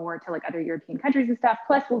travel more to like other European countries and stuff.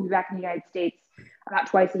 Plus we'll be back in the United States about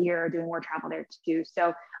twice a year doing more travel there too.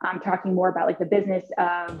 So I'm talking more about like the business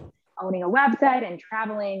of owning a website and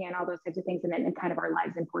traveling and all those types of things and kind of our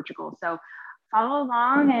lives in Portugal. So follow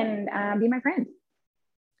along and be my friend.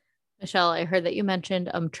 Michelle, I heard that you mentioned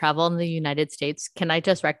travel in the United States. Can I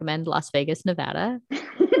just recommend Las Vegas, Nevada?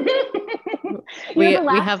 The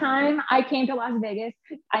last time I came to Las Vegas,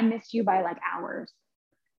 I missed you by like hours.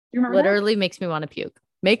 Do you remember literally that? Makes me want to puke.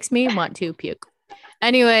 Makes me want to puke.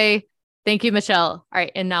 Anyway, thank you, Michelle. All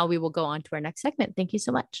right, and now we will go on to our next segment. Thank you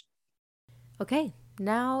so much. Okay,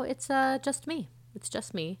 now it's just me. It's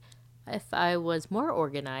just me. If I was more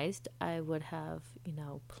organized, I would have,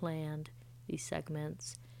 planned these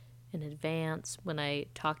segments in advance when I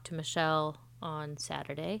talked to Michelle on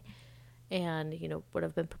Saturday and, would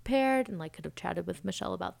have been prepared and like could have chatted with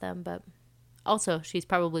Michelle about them. But also she's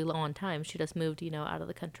probably low on time. She just moved, out of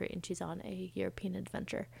the country and she's on a European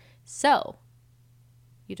adventure. So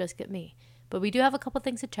you just get me. But we do have a couple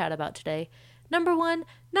things to chat about today. Number one,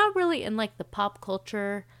 not really in like the pop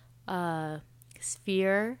culture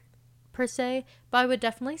sphere per se, but I would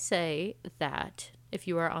definitely say that if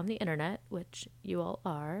you are on the internet, which you all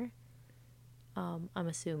are, I'm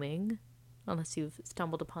assuming, unless you've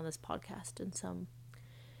stumbled upon this podcast in some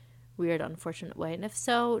weird, unfortunate way. And if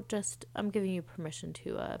so, I'm giving you permission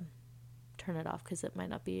to turn it off because it might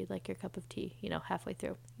not be like your cup of tea, halfway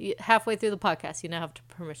through the podcast, you now have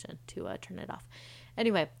permission to turn it off.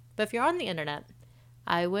 Anyway, but if you're on the internet,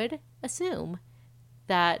 I would assume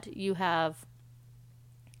that you have,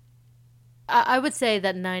 I would say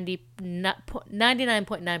that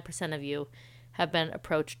 99.9% of you have been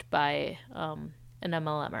approached by an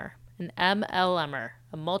MLMer,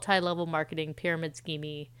 a multi-level marketing pyramid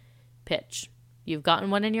scheme pitch. You've gotten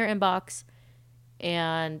one in your inbox,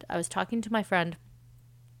 and I was talking to my friend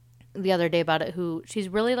the other day about it, who she's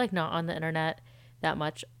really like not on the internet that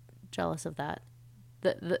much. Jealous of that.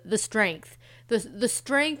 The strength, the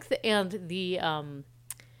strength and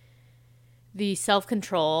the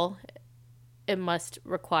self-control it must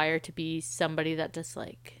require to be somebody that just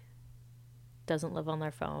like doesn't live on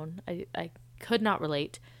their phone. I could not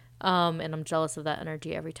relate. And I'm jealous of that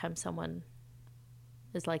energy every time someone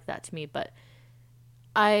is like that to me. But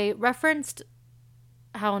I referenced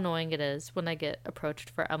how annoying it is when I get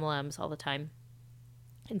approached for MLMs all the time.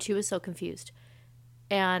 And she was so confused.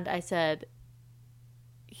 And I said,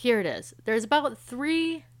 here it is. There's about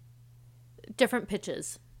 3 different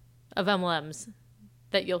pitches of MLMs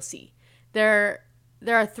that you'll see. There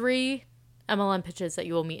are 3 MLM pitches that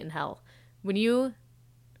you will meet in hell. When you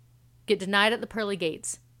get denied at the pearly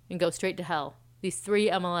gates, and go straight to hell. These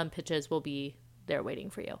 3 MLM pitches will be there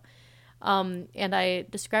waiting for you. And I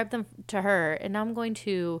described them to her, and now I'm going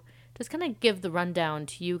to just kind of give the rundown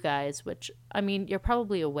to you guys, which, I mean, you're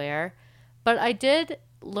probably aware, but I did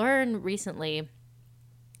learn recently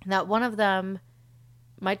that one of them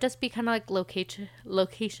might just be kind of like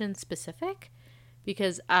location specific,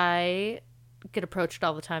 because I get approached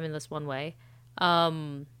all the time in this one way.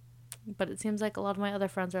 But it seems like a lot of my other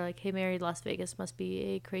friends are like, hey, Mary, Las Vegas must be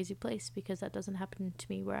a crazy place, because that doesn't happen to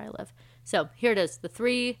me where I live. So here it is, the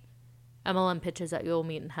 3 MLM pitches that you'll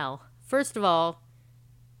meet in hell. First of all,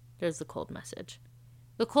 there's the cold message.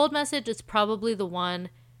 The cold message is probably the one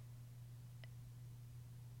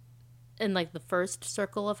in like the first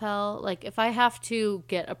circle of hell. Like if I have to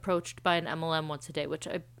get approached by an MLM once a day, which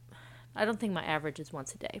I don't think my average is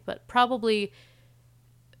once a day, but probably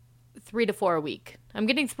 3 to 4 a week. I'm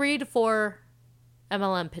getting 3 to 4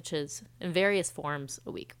 MLM pitches in various forms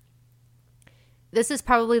a week. This is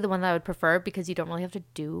probably the one that I would prefer, because you don't really have to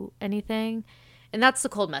do anything. And that's the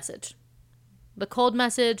cold message. The cold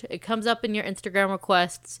message, it comes up in your Instagram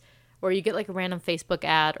requests, or you get like a random Facebook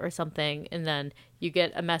ad or something, and then you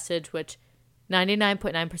get a message which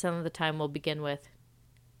 99.9% of the time will begin with,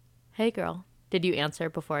 hey girl, did you answer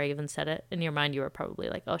before I even said it? In your mind, you were probably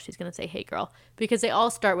like, oh, she's going to say, hey girl. Because they all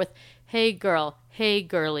start with, hey girl, hey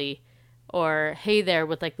girly, or hey there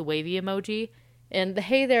with like the wavy emoji. And the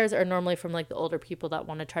hey there's are normally from like the older people that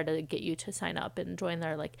want to try to get you to sign up and join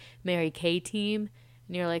their like Mary Kay team.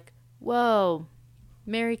 And you're like, whoa,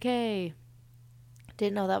 Mary Kay.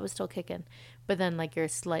 Didn't know that was still kicking. But then like you're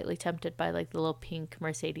slightly tempted by like the little pink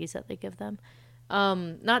Mercedes that they give them.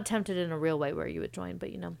 Not tempted in a real way where you would join,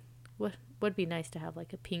 but you know, would be nice to have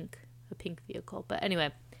like a pink vehicle. But anyway,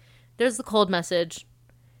 there's the cold message.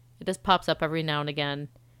 It just pops up every now and again.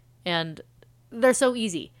 And they're so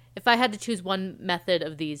easy. If I had to choose one method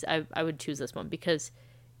of these, I would choose this one, because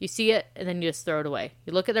you see it and then you just throw it away.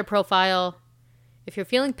 You look at their profile. If you're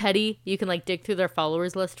feeling petty, you can like dig through their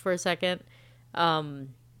followers list for a second. And,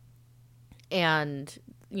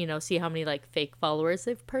 you know, see how many like fake followers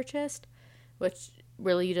they've purchased, which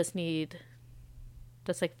really you just need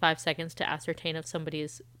just like 5 seconds to ascertain if somebody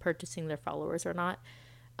is purchasing their followers or not.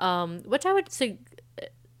 Which I would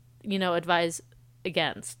advise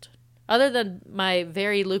against. Other than my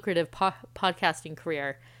very lucrative podcasting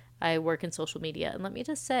career, I work in social media. And let me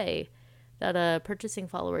just say that purchasing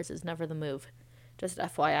followers is never the move. Just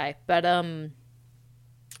FYI. But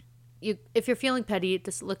if you're feeling petty,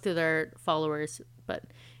 just look through their followers. But,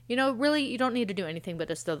 you know, really, you don't need to do anything but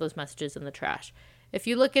just throw those messages in the trash. If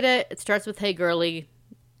you look at it, it starts with, hey, girly.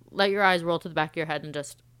 Let your eyes roll to the back of your head and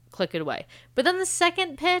just click it away. But then the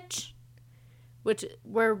second pitch, which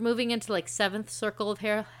we're moving into like 7th circle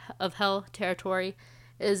of hell territory,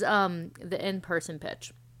 is the in-person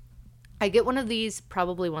pitch. I get one of these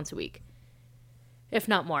probably once a week, if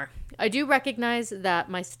not more. I do recognize that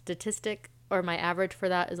my statistic or my average for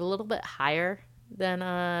that is a little bit higher than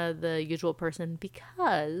the usual person,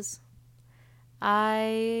 because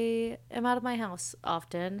I am out of my house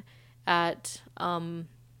often at,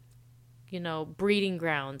 breeding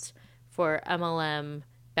grounds for MLM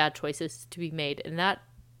bad choices to be made. And that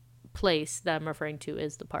place that I'm referring to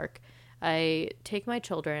is the park. I take my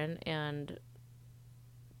children and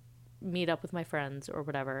meet up with my friends or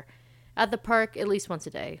whatever at the park at least once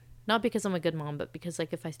a day. Not because I'm a good mom, but because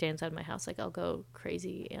like if I stay inside my house, like I'll go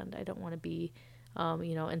crazy, and I don't want to be,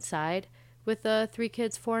 inside with 3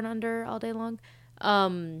 kids 4 and under all day long.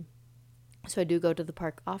 So I do go to the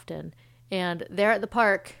park often, and there at the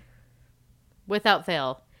park, without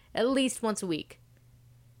fail, at least once a week,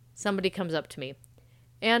 somebody comes up to me,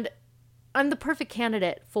 and I'm the perfect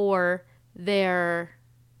candidate for their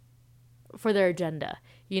agenda.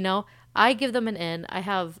 You know, I give them an in. I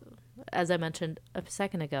have, as I mentioned a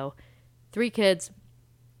second ago, 3 kids.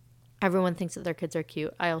 Everyone thinks that their kids are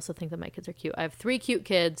cute. I also think that my kids are cute. I have 3 cute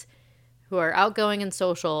kids who are outgoing and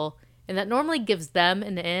social, and that normally gives them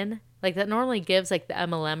an in. Like that normally gives like the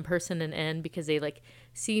MLM person an in, because they like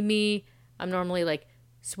see me. I'm normally like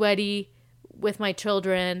sweaty with my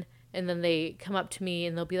children, and then they come up to me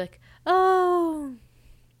and they'll be like, oh,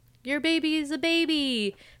 your baby is a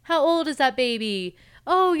baby. How old is that baby?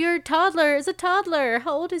 Oh, your toddler is a toddler.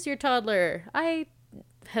 How old is your toddler? I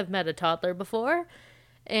have met a toddler before.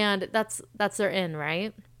 And that's their in,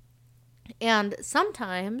 right? And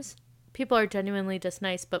sometimes people are genuinely just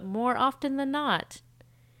nice, but more often than not,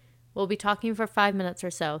 we'll be talking for 5 minutes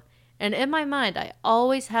or so. And in my mind, I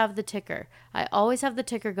always have the ticker. I always have the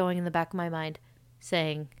ticker going in the back of my mind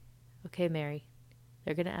saying, okay, Mary,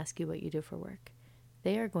 they're going to ask you what you do for work.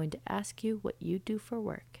 They are going to ask you what you do for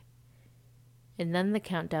work. And then the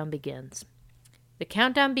countdown begins. The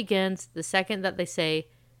countdown begins the second that they say,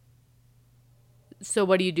 so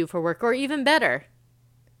what do you do for work? Or even better,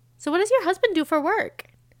 so what does your husband do for work?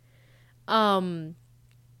 And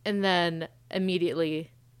then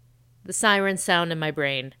immediately the sirens sound in my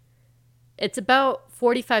brain. It's about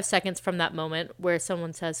 45 seconds from that moment where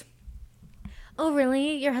someone says, oh,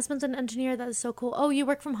 really? Your husband's an engineer? That is so cool. Oh, you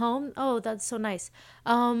work from home? Oh, that's so nice.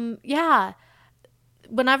 Yeah.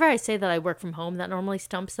 Whenever I say that I work from home, that normally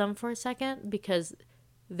stumps them for a second because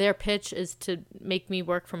their pitch is to make me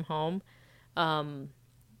work from home. And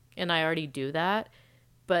I already do that.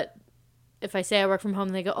 But if I say I work from home,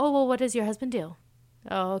 they go, oh, well, what does your husband do?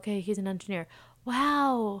 Oh, okay, he's an engineer.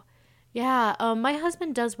 Wow. Yeah, my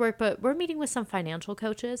husband does work, but we're meeting with some financial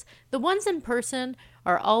coaches. The ones in person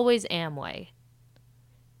are always Amway.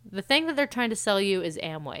 The thing that they're trying to sell you is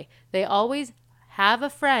Amway. They always have a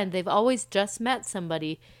friend. They've always just met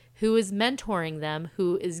somebody who is mentoring them,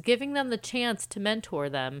 who is giving them the chance to mentor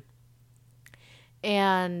them.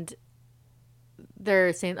 And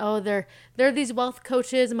they're saying, oh, they're these wealth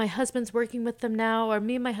coaches and my husband's working with them now, or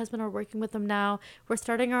me and my husband are working with them now. We're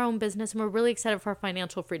starting our own business and we're really excited for our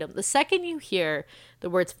financial freedom. The second you hear the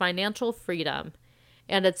words financial freedom,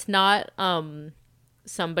 and it's not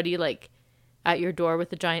somebody like at your door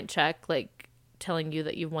with a giant check like telling you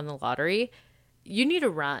that you've won the lottery, you need to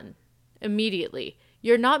run immediately.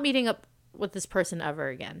 You're not meeting up with this person ever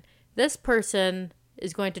again. This person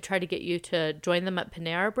is going to try to get you to join them at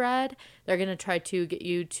Panera Bread. They're going to try to get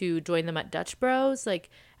you to join them at Dutch Bros, like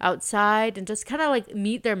outside, and just kind of like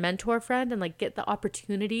meet their mentor friend and like get the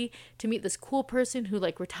opportunity to meet this cool person who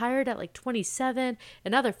like retired at like 27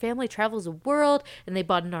 and now their family travels the world and they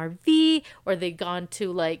bought an RV or they gone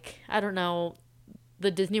to like, I don't know, the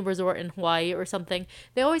Disney resort in Hawaii or something.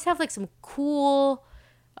 They always have like some cool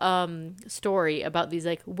story about these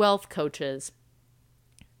like wealth coaches.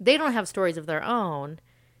 They don't have stories of their own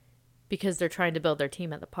because they're trying to build their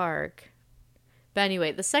team at the park. But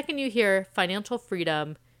anyway, the second you hear financial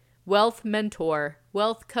freedom, wealth mentor,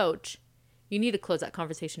 wealth coach, you need to close that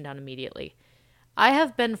conversation down immediately. I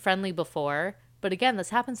have been friendly before, but again, this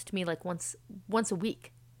happens to me like once a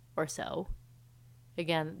week or so.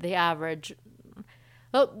 Again, the average.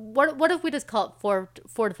 Well, what if we just call it four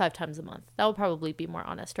to 5 times a month? That would probably be more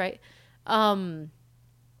honest, right?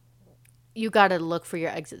 You got to look for your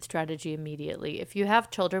exit strategy immediately. If you have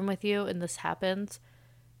children with you and this happens,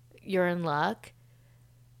 you're in luck.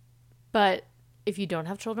 But if you don't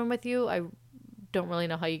have children with you, I don't really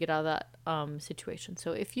know how you get out of that situation.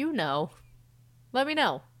 So if you know, let me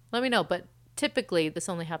know. Let me know. But typically, this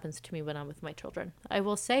only happens to me when I'm with my children. I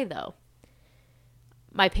will say, though,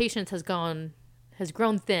 my patience has grown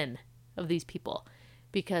thin of these people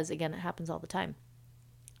because, again, it happens all the time.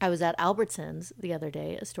 I was at Albertsons the other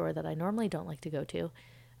day, a store that I normally don't like to go to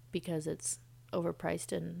because it's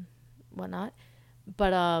overpriced and whatnot.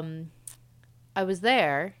 But I was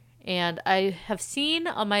there and I have seen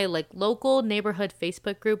on my like local neighborhood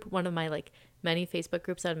Facebook group, one of my like many Facebook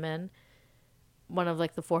groups I'm in, one of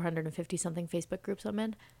like the 450 something Facebook groups I'm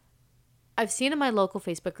in. I've seen in my local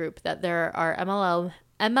Facebook group that there are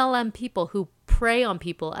MLM people who prey on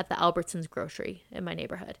people at the Albertsons grocery in my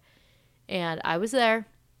neighborhood. And I was there.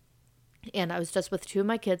 And I was just with 2 of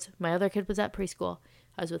my kids. My other kid was at preschool.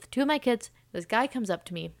 I was with 2 of my kids. This guy comes up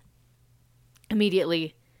to me.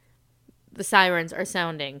 Immediately, the sirens are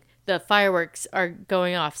sounding. The fireworks are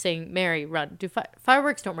going off saying, Mary, run.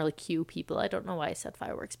 Fireworks don't really cue people. I don't know why I said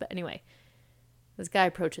fireworks. But anyway, this guy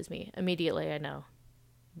approaches me. Immediately, I know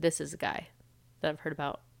this is a guy that I've heard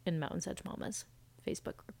about in Mountain's Edge Mama's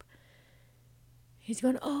Facebook group. He's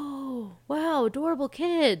going, oh, wow, adorable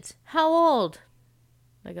kids. How old?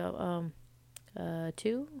 I go,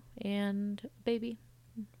 2 and a baby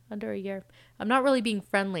under a year. I'm not really being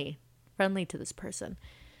friendly to this person.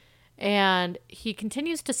 And he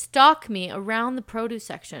continues to stalk me around the produce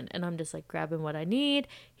section. And I'm just like grabbing what I need.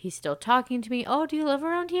 He's still talking to me. Oh, do you live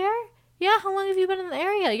around here? Yeah, how long have you been in the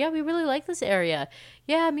area? Yeah, we really like this area.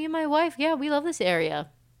 Yeah, me and my wife, yeah, we love this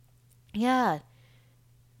area. Yeah.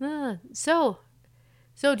 So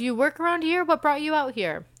do you work around here? What brought you out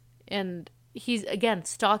here? And he's, again,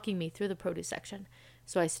 stalking me through the produce section.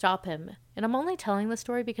 So I stop him. And I'm only telling this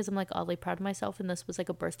story because I'm, like, oddly proud of myself. And this was, like,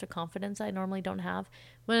 a burst of confidence I normally don't have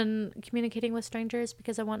when communicating with strangers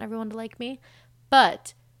because I want everyone to like me.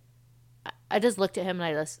 But I just looked at him and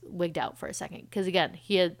I just wigged out for a second. Because, again,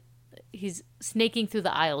 he's snaking through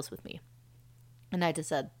the aisles with me. And I just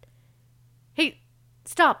said, hey,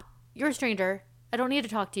 stop. You're a stranger. I don't need to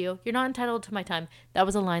talk to you. You're not entitled to my time. That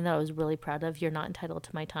was a line that I was really proud of. You're not entitled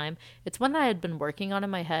to my time. It's one that I had been working on in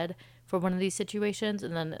my head for one of these situations,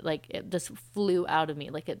 and then like it just flew out of me.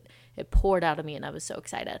 Like it poured out of me, and I was so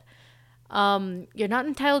excited. You're not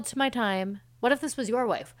entitled to my time. What if this was your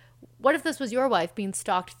wife? What if this was your wife being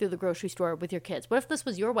stalked through the grocery store with your kids? What if this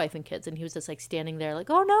was your wife and kids and he was just like standing there like,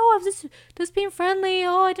 oh no, I was just being friendly.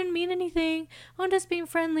 Oh, I didn't mean anything. Oh, I'm just being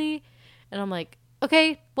friendly. And I'm like,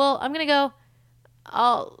 okay, well, I'm going to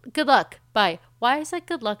go. Good luck. Bye. Why is that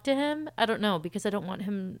good luck to him? I don't know, because I don't want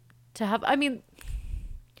him to have, I mean,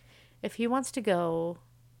 if he wants to go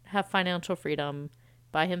have financial freedom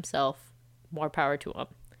by himself, more power to him.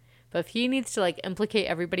 But if he needs to like implicate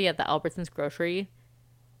everybody at the Albertsons grocery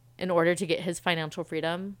in order to get his financial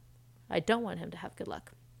freedom, I don't want him to have good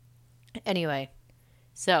luck. Anyway,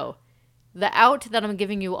 so the out that I'm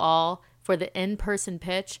giving you all for the in-person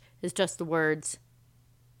pitch is just the words,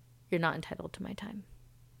 you're not entitled to my time.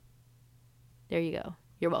 There you go.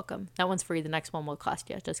 You're welcome. That one's free. The next one will cost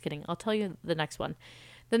you. Just kidding. I'll tell you the next one.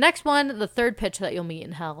 The next one, the third pitch that you'll meet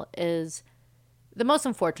in hell, is the most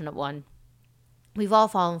unfortunate one. We've all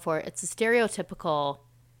fallen for it. It's a stereotypical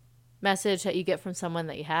message that you get from someone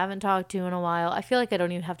that you haven't talked to in a while. I feel like I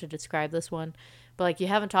don't even have to describe this one, but like you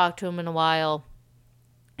haven't talked to them in a while.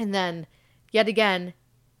 And then yet again,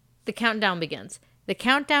 the countdown begins. The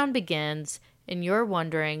countdown begins and you're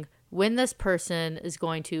wondering when this person is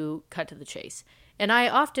going to cut to the chase. And I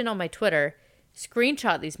often on my Twitter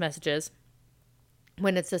screenshot these messages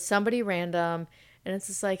when it's just somebody random and it's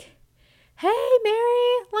just like, hey,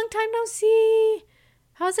 Mary, long time no see.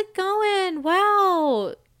 How's it going?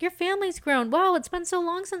 Wow, your family's grown. Wow, it's been so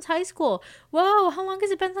long since high school. Whoa, how long has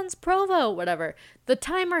it been since Provo? Whatever. The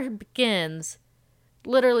timer begins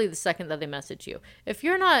literally the second that they message you. If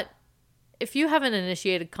you haven't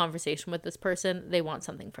initiated conversation with this person, they want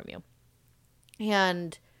something from you.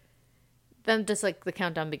 And then just like the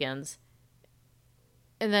countdown begins.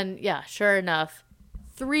 And then, yeah, sure enough,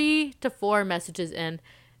 3 to 4 messages in,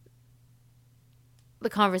 the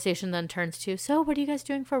conversation then turns to, so what are you guys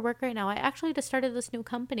doing for work right now? I actually just started this new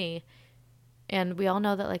company. And we all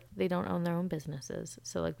know that like they don't own their own businesses.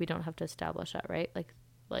 So like we don't have to establish that, right? Like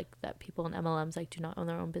that people in MLMs like do not own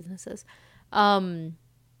their own businesses.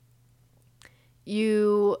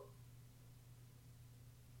 You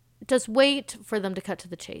just wait for them to cut to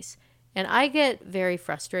the chase. And I get very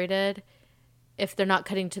frustrated if they're not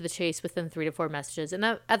cutting to the chase within 3 to 4 messages. And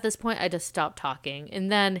at this point, I just stop talking.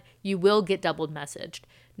 And then you will get doubled messaged.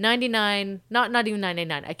 99, not even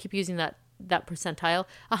 99. I keep using that percentile.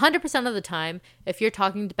 100% of the time, if you're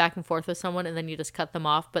talking back and forth with someone and then you just cut them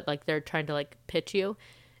off, but like they're trying to like pitch you,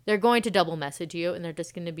 they're going to double message you and they're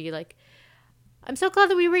just going to be like, I'm so glad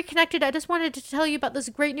that we reconnected. I just wanted to tell you about this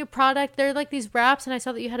great new product. They're like these wraps and I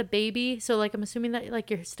saw that you had a baby. So like I'm assuming that like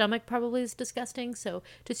your stomach probably is disgusting. So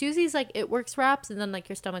just use these like It Works wraps and then like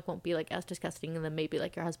your stomach won't be like as disgusting and then maybe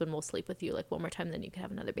like your husband will sleep with you like one more time, then you can have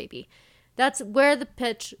another baby. That's where the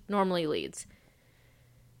pitch normally leads.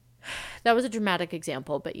 That was a dramatic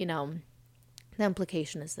example, but you know, the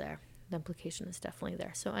implication is there. The implication is definitely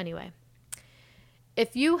there. So anyway,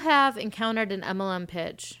 if you have encountered an MLM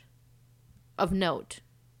pitch of note,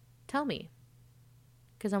 tell me,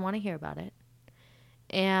 because I want to hear about it.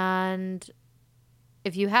 And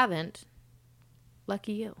if you haven't,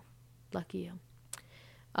 lucky you.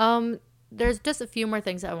 There's just a few more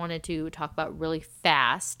things I wanted to talk about really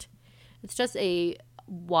fast. It's just a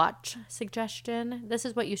watch suggestion. This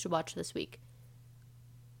is what you should watch this week.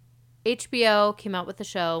 HBO came out with a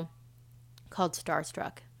show called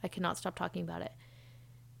Starstruck. I cannot stop talking about it.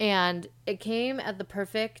 And it came at the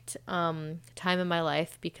perfect time in my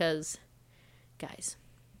life because, guys,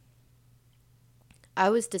 I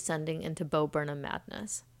was descending into Bo Burnham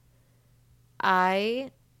madness.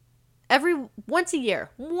 Once a year,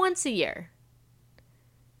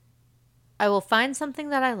 I will find something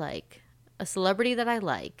that I like, a celebrity that I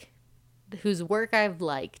like, whose work I've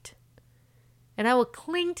liked, and I will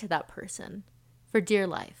cling to that person for dear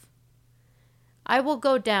life. I will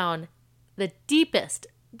go down the deepest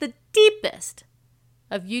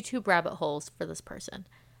of YouTube rabbit holes for this person.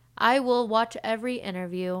 I will watch every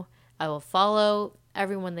interview. I will follow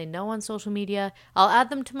everyone they know on social media. I'll add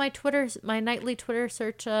them to my nightly Twitter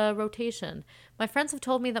search rotation. My friends have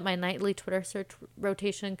told me that my nightly Twitter search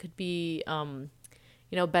rotation could be,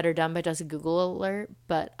 better done by just a Google alert.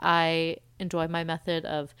 But I enjoy my method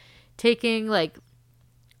of taking like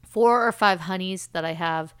 4 or 5 honeys that I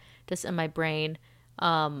have just in my brain.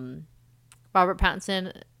 Robert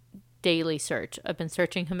Pattinson, daily search. I've been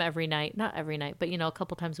searching him every night. Not every night, but, a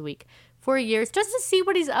couple times a week for years just to see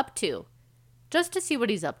what he's up to.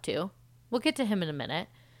 We'll get to him in a minute.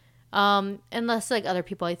 Unless like other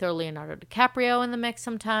people, I throw Leonardo DiCaprio in the mix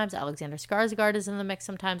sometimes. Alexander Skarsgård is in the mix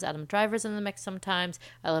sometimes. Adam Driver's in the mix sometimes.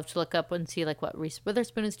 I love to look up and see like what Reese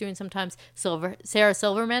Witherspoon is doing sometimes. Sarah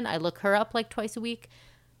Silverman, I look her up like twice a week.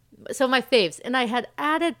 So my faves. And I had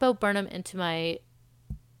added Bo Burnham into my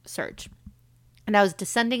search. And I was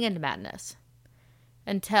descending into madness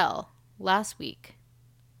until last week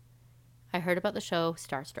I heard about the show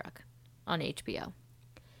Starstruck on HBO.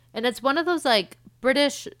 And it's one of those like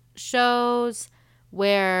British shows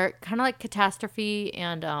where kind of like Catastrophe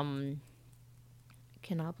and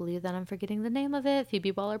cannot believe that I'm forgetting the name of it.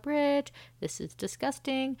 Phoebe Waller-Bridge. This is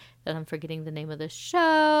disgusting that I'm forgetting the name of the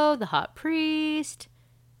show. The Hot Priest.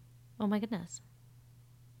 Oh my goodness.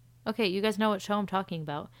 Okay, you guys know what show I'm talking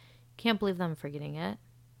about. Can't believe that I'm forgetting it.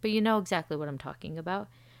 But you know exactly what I'm talking about.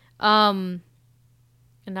 And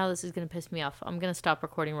now this is going to piss me off. I'm going to stop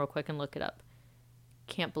recording real quick and look it up.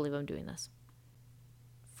 Can't believe I'm doing this.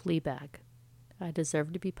 Fleabag. I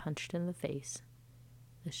deserve to be punched in the face.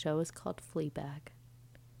 The show is called Fleabag.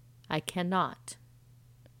 I cannot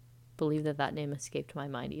believe that name escaped my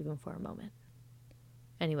mind even for a moment.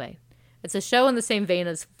 Anyway, it's a show in the same vein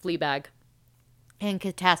as Fleabag and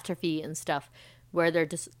Catastrophe and stuff, where they're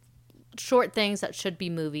just short things that should be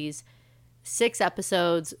movies. 6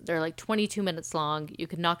 episodes. They're like 22 minutes long. You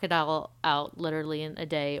could knock it all out literally in a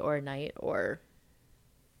day or a night or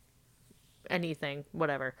anything,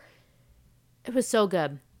 whatever. It was so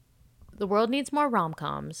good. The world needs more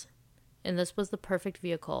rom-coms, and this was the perfect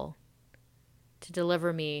vehicle to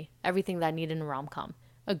deliver me everything that I need in a rom-com.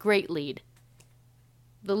 A great lead.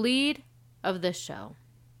 The lead of this show,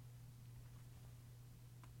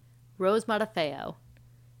 Rose Matafeo.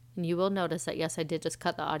 And you will notice that, yes, I did just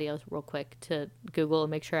cut the audio real quick to Google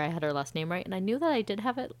and make sure I had her last name right. And I knew that I did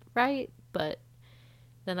have it right, but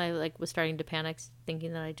then I was starting to panic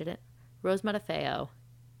thinking that I didn't. Rose Matafeo.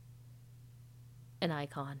 An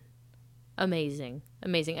icon. Amazing.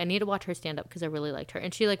 Amazing. I need to watch her stand up because I really liked her.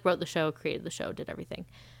 And she wrote the show, created the show, did everything.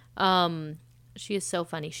 She is so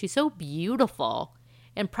funny. She's so beautiful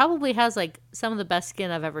and probably has some of the best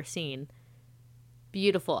skin I've ever seen.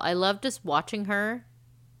 Beautiful. I love just watching her.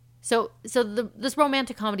 So this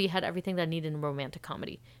romantic comedy had everything that I needed in a romantic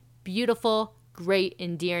comedy. Beautiful, great,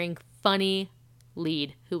 endearing, funny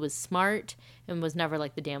lead who was smart and was never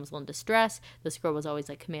the damsel in distress. This girl was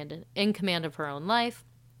always in command of her own life.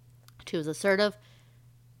 She was assertive.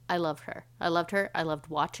 I loved her. I loved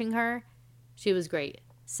watching her. She was great.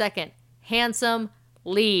 Second, handsome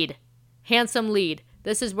lead. Handsome lead.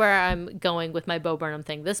 This is where I'm going with my Bo Burnham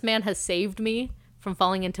thing. This man has saved me from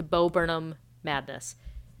falling into Bo Burnham madness.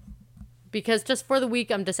 Because just for the week,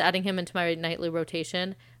 I'm just adding him into my nightly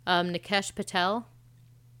rotation. Nikesh Patel,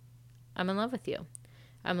 I'm in love with you.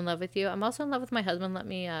 I'm in love with you. I'm also in love with my husband. Let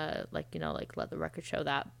me, let the record show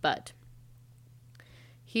that. But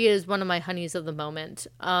he is one of my honeys of the moment.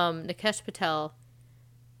 Nikesh Patel,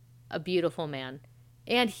 a beautiful man.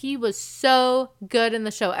 And he was so good in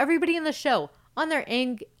the show. Everybody in the show, on their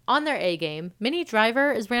A game. Minnie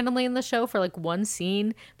Driver is randomly in the show for one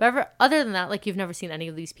scene. But other than that, you've never seen any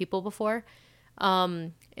of these people before.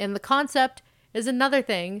 And the concept is another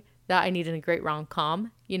thing that I need in a great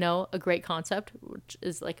rom-com. A great concept, which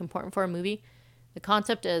is important for a movie. The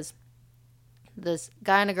concept is this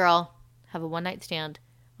guy and a girl have a one-night stand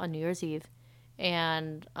on New Year's Eve.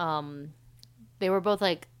 And they were both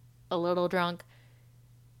a little drunk.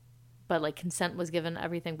 But consent was given,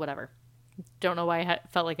 everything, whatever. Don't know why I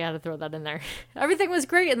felt like I had to throw that in there. Everything was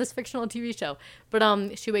great in this fictional TV show.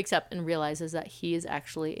 But she wakes up and realizes that he is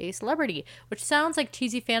actually a celebrity, which sounds like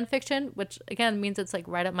cheesy fan fiction, which again means it's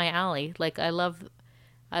right up my alley. I love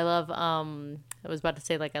I was about to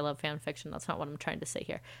say I love fan fiction. That's not what I'm trying to say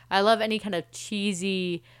here. I love any kind of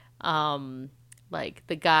cheesy, the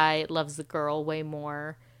guy loves the girl way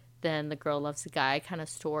more than the girl loves the guy kind of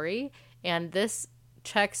story. And this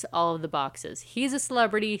checks all of the boxes. He's a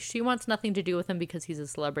celebrity. She wants nothing to do with him because he's a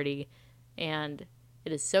celebrity. And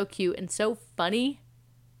it is so cute and so funny.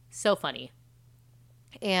 So funny.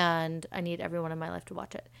 And I need everyone in my life to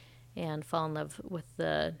watch it and fall in love with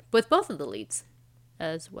both of the leads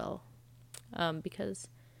as well. Because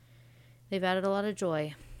they've added a lot of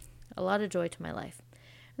joy to my life.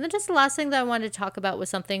 And then just the last thing that I wanted to talk about was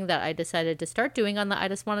something that I decided to start doing on the I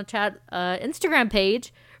Just Want to Chat Instagram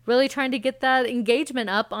page. Really trying to get that engagement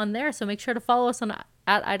up on there. So make sure to follow us at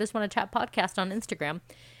I Just Want to Chat podcast on Instagram.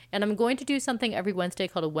 And I'm going to do something every Wednesday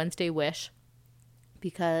called a Wednesday Wish.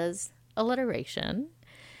 Because alliteration.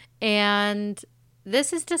 And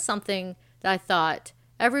this is just something that I thought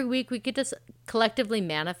every week we could just collectively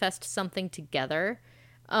manifest something together.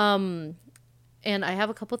 And I have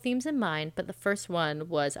a couple themes in mind, but the first one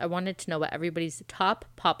was I wanted to know what everybody's top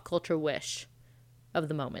pop culture wish of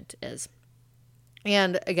the moment is.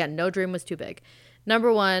 And again, no dream was too big.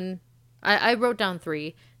 Number one, I wrote down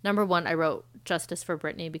 3. Number 1, I wrote Justice for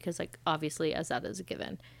Britney because, like, obviously, as that is a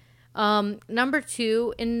given. Number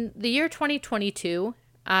 2, in the year 2022,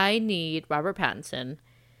 I need Robert Pattinson,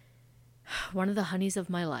 one of the honeys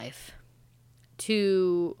of my life,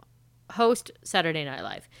 to host Saturday Night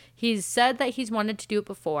Live. He's said that he's wanted to do it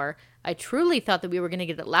before. I truly thought that we were going to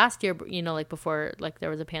get it last year, you know, like before, like,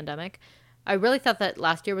 there was a pandemic. I really thought that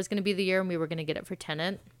last year was going to be the year and we were going to get it for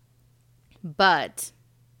Tenet. But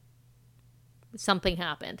something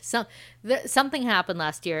happened. Something happened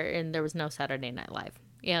last year and there was no Saturday Night Live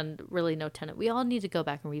and really no Tenet. We all need to go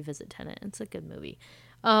back and revisit Tenet. It's a good movie.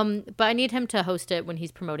 But I need him to host it when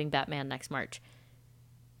he's promoting Batman next March.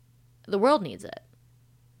 The world needs it.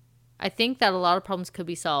 I think that a lot of problems could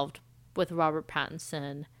be solved with Robert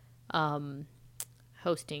Pattinson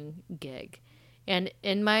hosting gig. And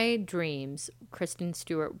in my dreams, Kristen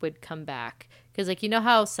Stewart would come back. Because, like, you know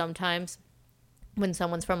how sometimes when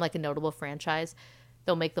someone's from, like, a notable franchise,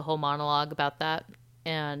 they'll make the whole monologue about that.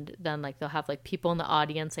 And then, like, they'll have, like, people in the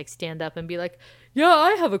audience, like, stand up and be like, yeah,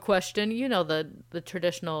 I have a question. You know, the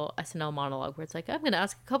traditional SNL monologue where it's like, I'm going to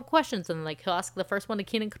ask a couple questions. And, like, he'll ask the first one to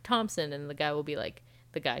Kenan Thompson. And the guy will be like,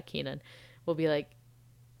 Kenan, will be like,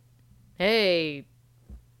 hey,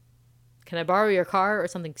 can I borrow your car, or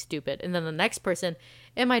something stupid? And then the next person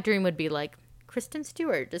in my dream would be like Kristen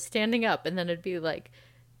Stewart just standing up, and then it'd be like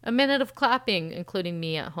a minute of clapping, including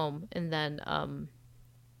me at home, and then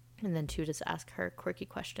to just ask her a quirky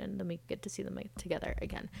question. Then we get to see them together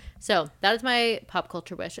again. So that is my pop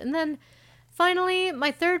culture wish. And then finally,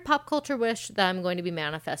 my third pop culture wish that I'm going to be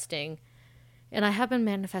manifesting, and I have been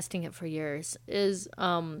manifesting it for years, is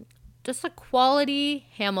just a quality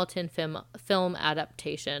Hamilton film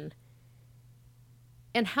adaptation.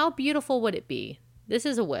 And how beautiful would it be? This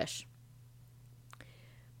is a wish.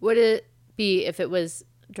 Would it be if it was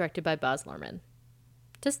directed by Baz Luhrmann?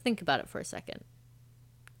 Just think about it for a second.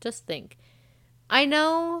 Just think. I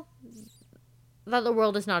know that the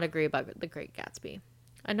world does not agree about The Great Gatsby.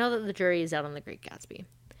 I know that the jury is out on The Great Gatsby.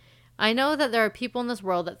 I know that there are people in this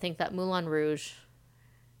world that think that Moulin Rouge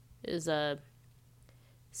is a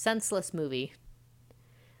senseless movie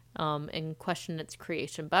and question its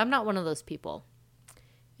creation, but I'm not one of those people.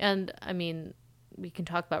 And, I mean, we can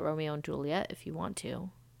talk about Romeo and Juliet if you want to.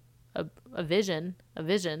 A vision.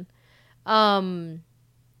 I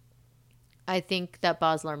think that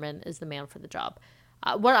Baz Luhrmann is the man for the job.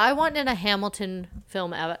 What I want in a Hamilton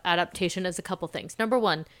film adaptation is a couple things. Number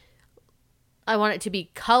 1, I want it to be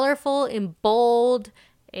colorful and bold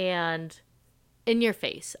and in your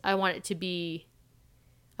face. I want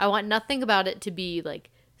nothing about it to be, like,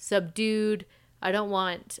 subdued. I don't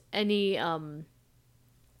want any,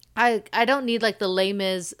 I don't need, like, the Les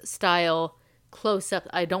Mis style close-up.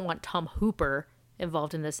 I don't want Tom Hooper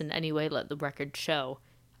involved in this in any way, let the record show.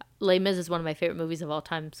 Les Mis is one of my favorite movies of all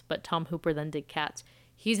time, but Tom Hooper then did Cats.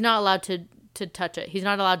 He's not allowed to touch it. He's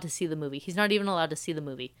not allowed to see the movie. He's not even allowed to see the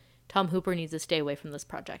movie. Tom Hooper needs to stay away from this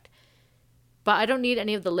project. But I don't need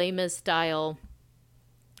any of the Les Mis style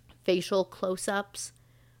facial close-ups.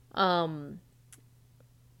 I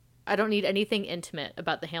don't need anything intimate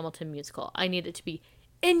about the Hamilton musical. I need it to be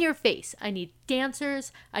in your face. I need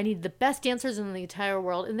dancers. I need the best dancers in the entire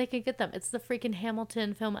world, and they can get them. It's the freaking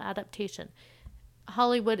Hamilton film adaptation.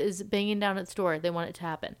 Hollywood is banging down its door. They want it to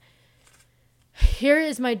happen. Here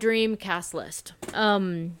is my dream cast list.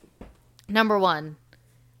 Number 1,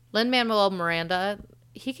 Lin-Manuel Miranda.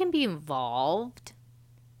 He can be involved.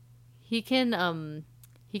 He can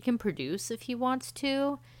produce if he wants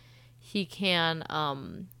to. He can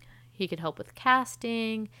help with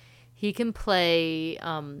casting. He can play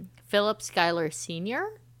Philip Schuyler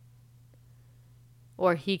Sr.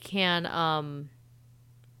 Or he can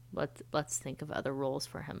let's think of other roles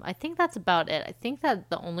for him. I think that's about it. I think that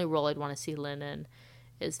the only role I'd want to see Lin in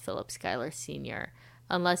is Philip Schuyler Sr.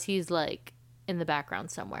 Unless he's, like, in the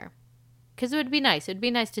background somewhere. Because it would be nice. It would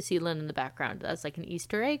be nice to see Lin in the background. That's like an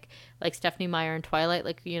Easter egg. Like Stephenie Meyer in Twilight.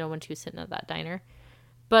 Like, you know, when she was sitting at that diner.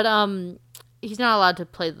 But he's not allowed to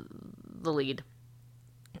play the lead.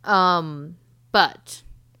 But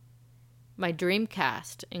my dream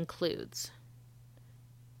cast includes...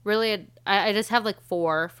 Really, I just have, like,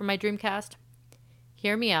 4 for my dream cast.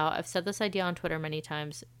 Hear me out. I've said this idea on Twitter many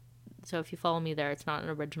times. So if you follow me there, it's not an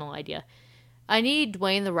original idea. I need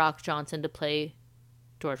Dwayne "The Rock" Johnson to play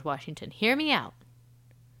George Washington. Hear me out.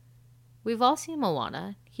 We've all seen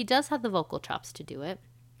Moana. He does have the vocal chops to do it.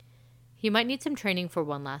 He might need some training for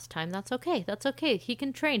one last time. That's okay. That's okay. He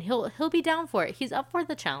can train. He'll be down for it. He's up for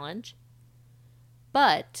the challenge.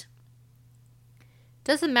 But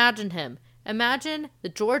just imagine him. Imagine the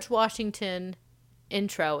George Washington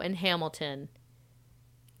intro in Hamilton.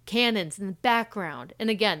 Cannons in the background.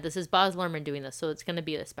 And again, this is Baz Luhrmann doing this, so it's going to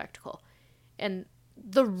be a spectacle. And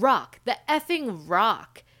the Rock, the effing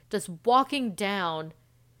Rock, just walking down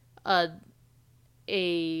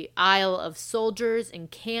a aisle of soldiers and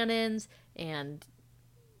cannons and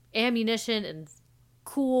ammunition and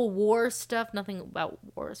cool war stuff. Nothing about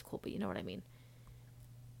war is cool, but you know what I mean.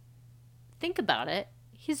 Think about it.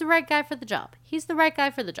 He's the right guy for the job. He's the right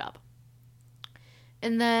guy for the job.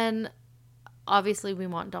 And then, obviously, we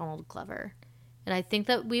want Donald Glover. And I think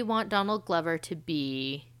that we want Donald Glover to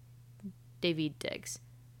be Daveed Diggs.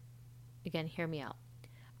 Again, hear me out.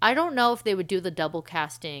 I don't know if they would do the double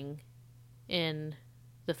casting in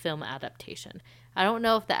the film adaptation. I don't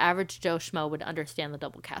know if the average Joe Schmo would understand the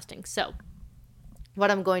double casting. So,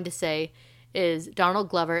 what I'm going to say is Donald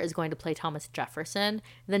Glover is going to play Thomas Jefferson.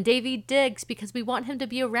 And then Daveed Diggs, because we want him to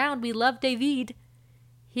be around. We love Daveed.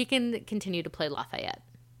 He can continue to play Lafayette.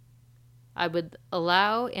 I would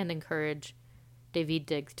allow and encourage Daveed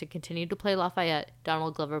Diggs to continue to play Lafayette.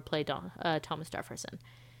 Donald Glover play Thomas Jefferson.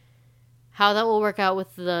 How that will work out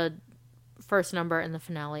with the first number in the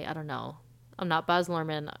finale, I don't know. I'm not Baz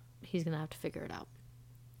Luhrmann. He's going to have to figure it out.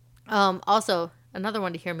 Also, another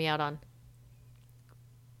one to hear me out on.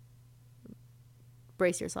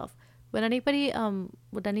 Brace yourself. Would anybody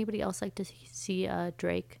else like to see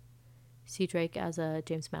Drake as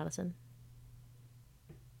James Madison?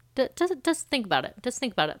 Just think about it. Just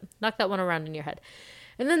think about it. Knock that one around in your head.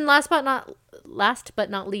 And then last but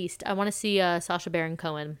not least, I want to see Sacha Baron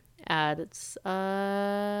Cohen as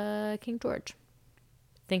King George.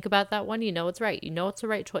 Think about that one. You know it's right. You know it's the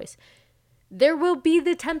right choice. There will be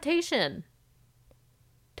the temptation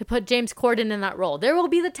to put James Corden in that role. There will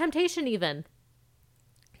be the temptation even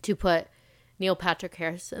to put Neil Patrick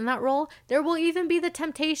Harris in that role. There will even be the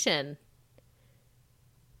temptation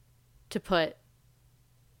to put,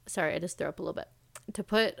 sorry, I just threw up a little bit, to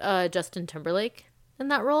put Justin Timberlake in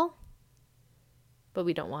that role. But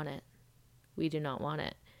we don't want it. We do not want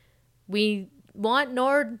it. We want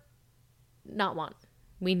nor not want.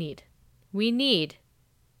 We need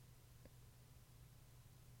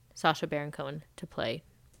Sacha Baron Cohen to play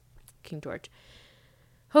King George.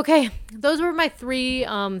 Okay, those were my 3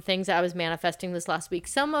 things that I was manifesting this last week.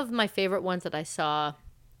 Some of my favorite ones that I saw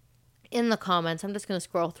in the comments. I'm just going to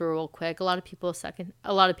scroll through real quick. A lot of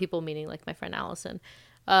people meaning like my friend Allison,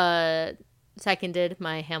 seconded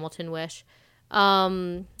my Hamilton wish.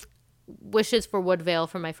 Wishes for Woodvale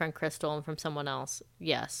from my friend Crystal and from someone else.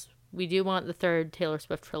 Yes, we do want the 3rd Taylor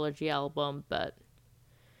Swift trilogy album, but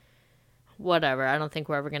whatever. I don't think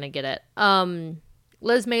we're ever going to get it.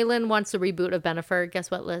 Liz Malin wants a reboot of Bennifer. Guess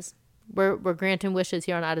what, Liz? We're granting wishes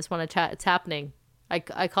here on I Just Want to Chat. It's happening. I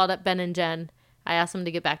called up Ben and Jen. I asked them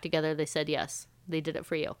to get back together. They said yes. They did it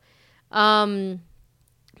for you. My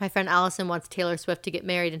friend Allison wants Taylor Swift to get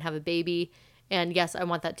married and have a baby. And yes, I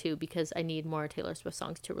want that too, because I need more Taylor Swift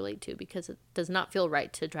songs to relate to, because it does not feel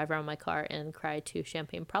right to drive around my car and cry to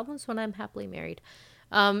Champagne Problems when I'm happily married.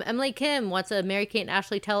 Emily Kim wants a Mary Kate and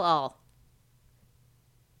Ashley tell-all.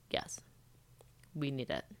 Yes. We need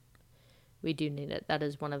it. We do need it. That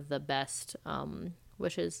is one of the best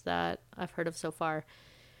wishes that I've heard of so far.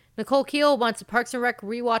 Nicole Keel wants a Parks and Rec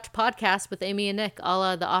rewatch podcast with Amy and Nick, a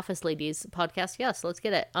la the Office Ladies podcast. Yes, let's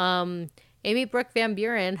get it. Amy Brooke Van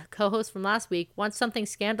Buren, co-host from last week, wants something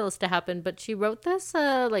scandalous to happen, but she wrote this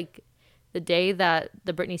like the day that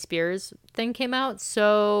the Britney Spears thing came out.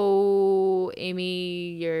 So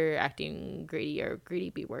Amy, you're acting greedy, or greedy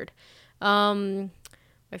B word. Who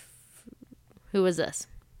is this?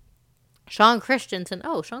 Sean Christensen.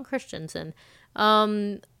 Oh, Sean Christensen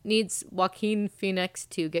needs Joaquin Phoenix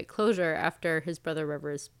to get closure after his brother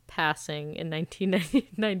River's passing in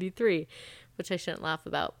 1993, which I shouldn't laugh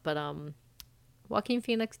about. But Joaquin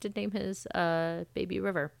Phoenix did name his baby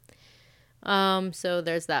River. So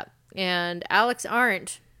there's that. And Alex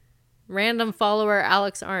Arndt, random follower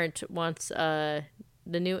Alex Arndt, wants the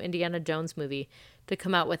new Indiana Jones movie to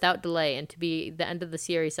come out without delay and to be the end of the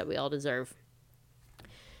series that we all deserve.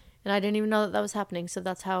 And I didn't even know that was happening, so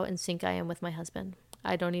that's how in sync I am with my husband.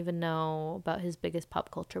 I don't even know about his biggest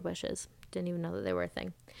pop culture wishes. Didn't even know that they were a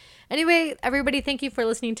thing. Anyway, everybody, thank you for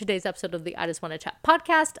listening to today's episode of the I Just Want to Chat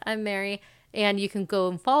podcast. I'm Mary, and you can go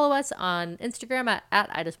and follow us on Instagram at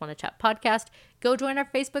I Just Want to Chat podcast. Go join our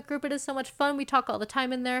Facebook group. It is so much fun. We talk all the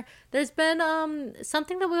time in there. There's been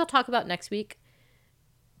something that we'll talk about next week.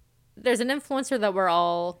 There's an influencer that we're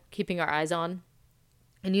all keeping our eyes on.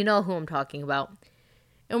 And you know who I'm talking about.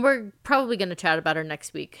 And we're probably going to chat about her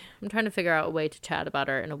next week. I'm trying to figure out a way to chat about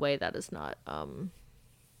her in a way that is not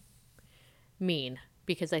mean.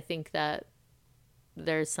 Because I think that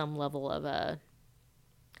there's some level of a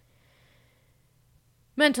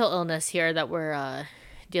mental illness here that we're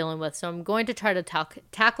dealing with. So I'm going to try to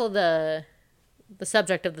tackle the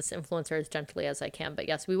subject of this influencer as gently as I can. But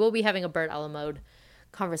yes, we will be having a Burt Alamode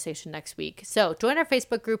conversation next week. So join our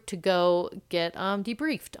Facebook group to go get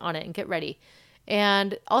debriefed on it and get ready.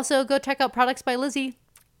 And also go check out Products by Lizzie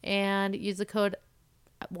and use the code.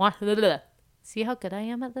 See how good I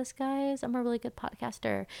am at this, guys? I'm a really good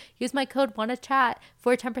podcaster. Use my code WANNACHAT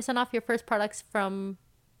for 10% off your first products from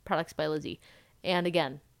Products by Lizzie. And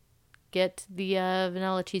again, get the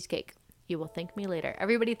vanilla cheesecake. You will thank me later.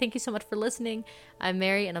 Everybody, thank you so much for listening. I'm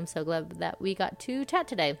Mary, and I'm so glad that we got to chat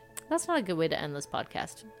today. That's not a good way to end this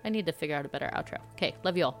podcast. I need to figure out a better outro. Okay,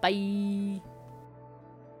 love you all. Bye.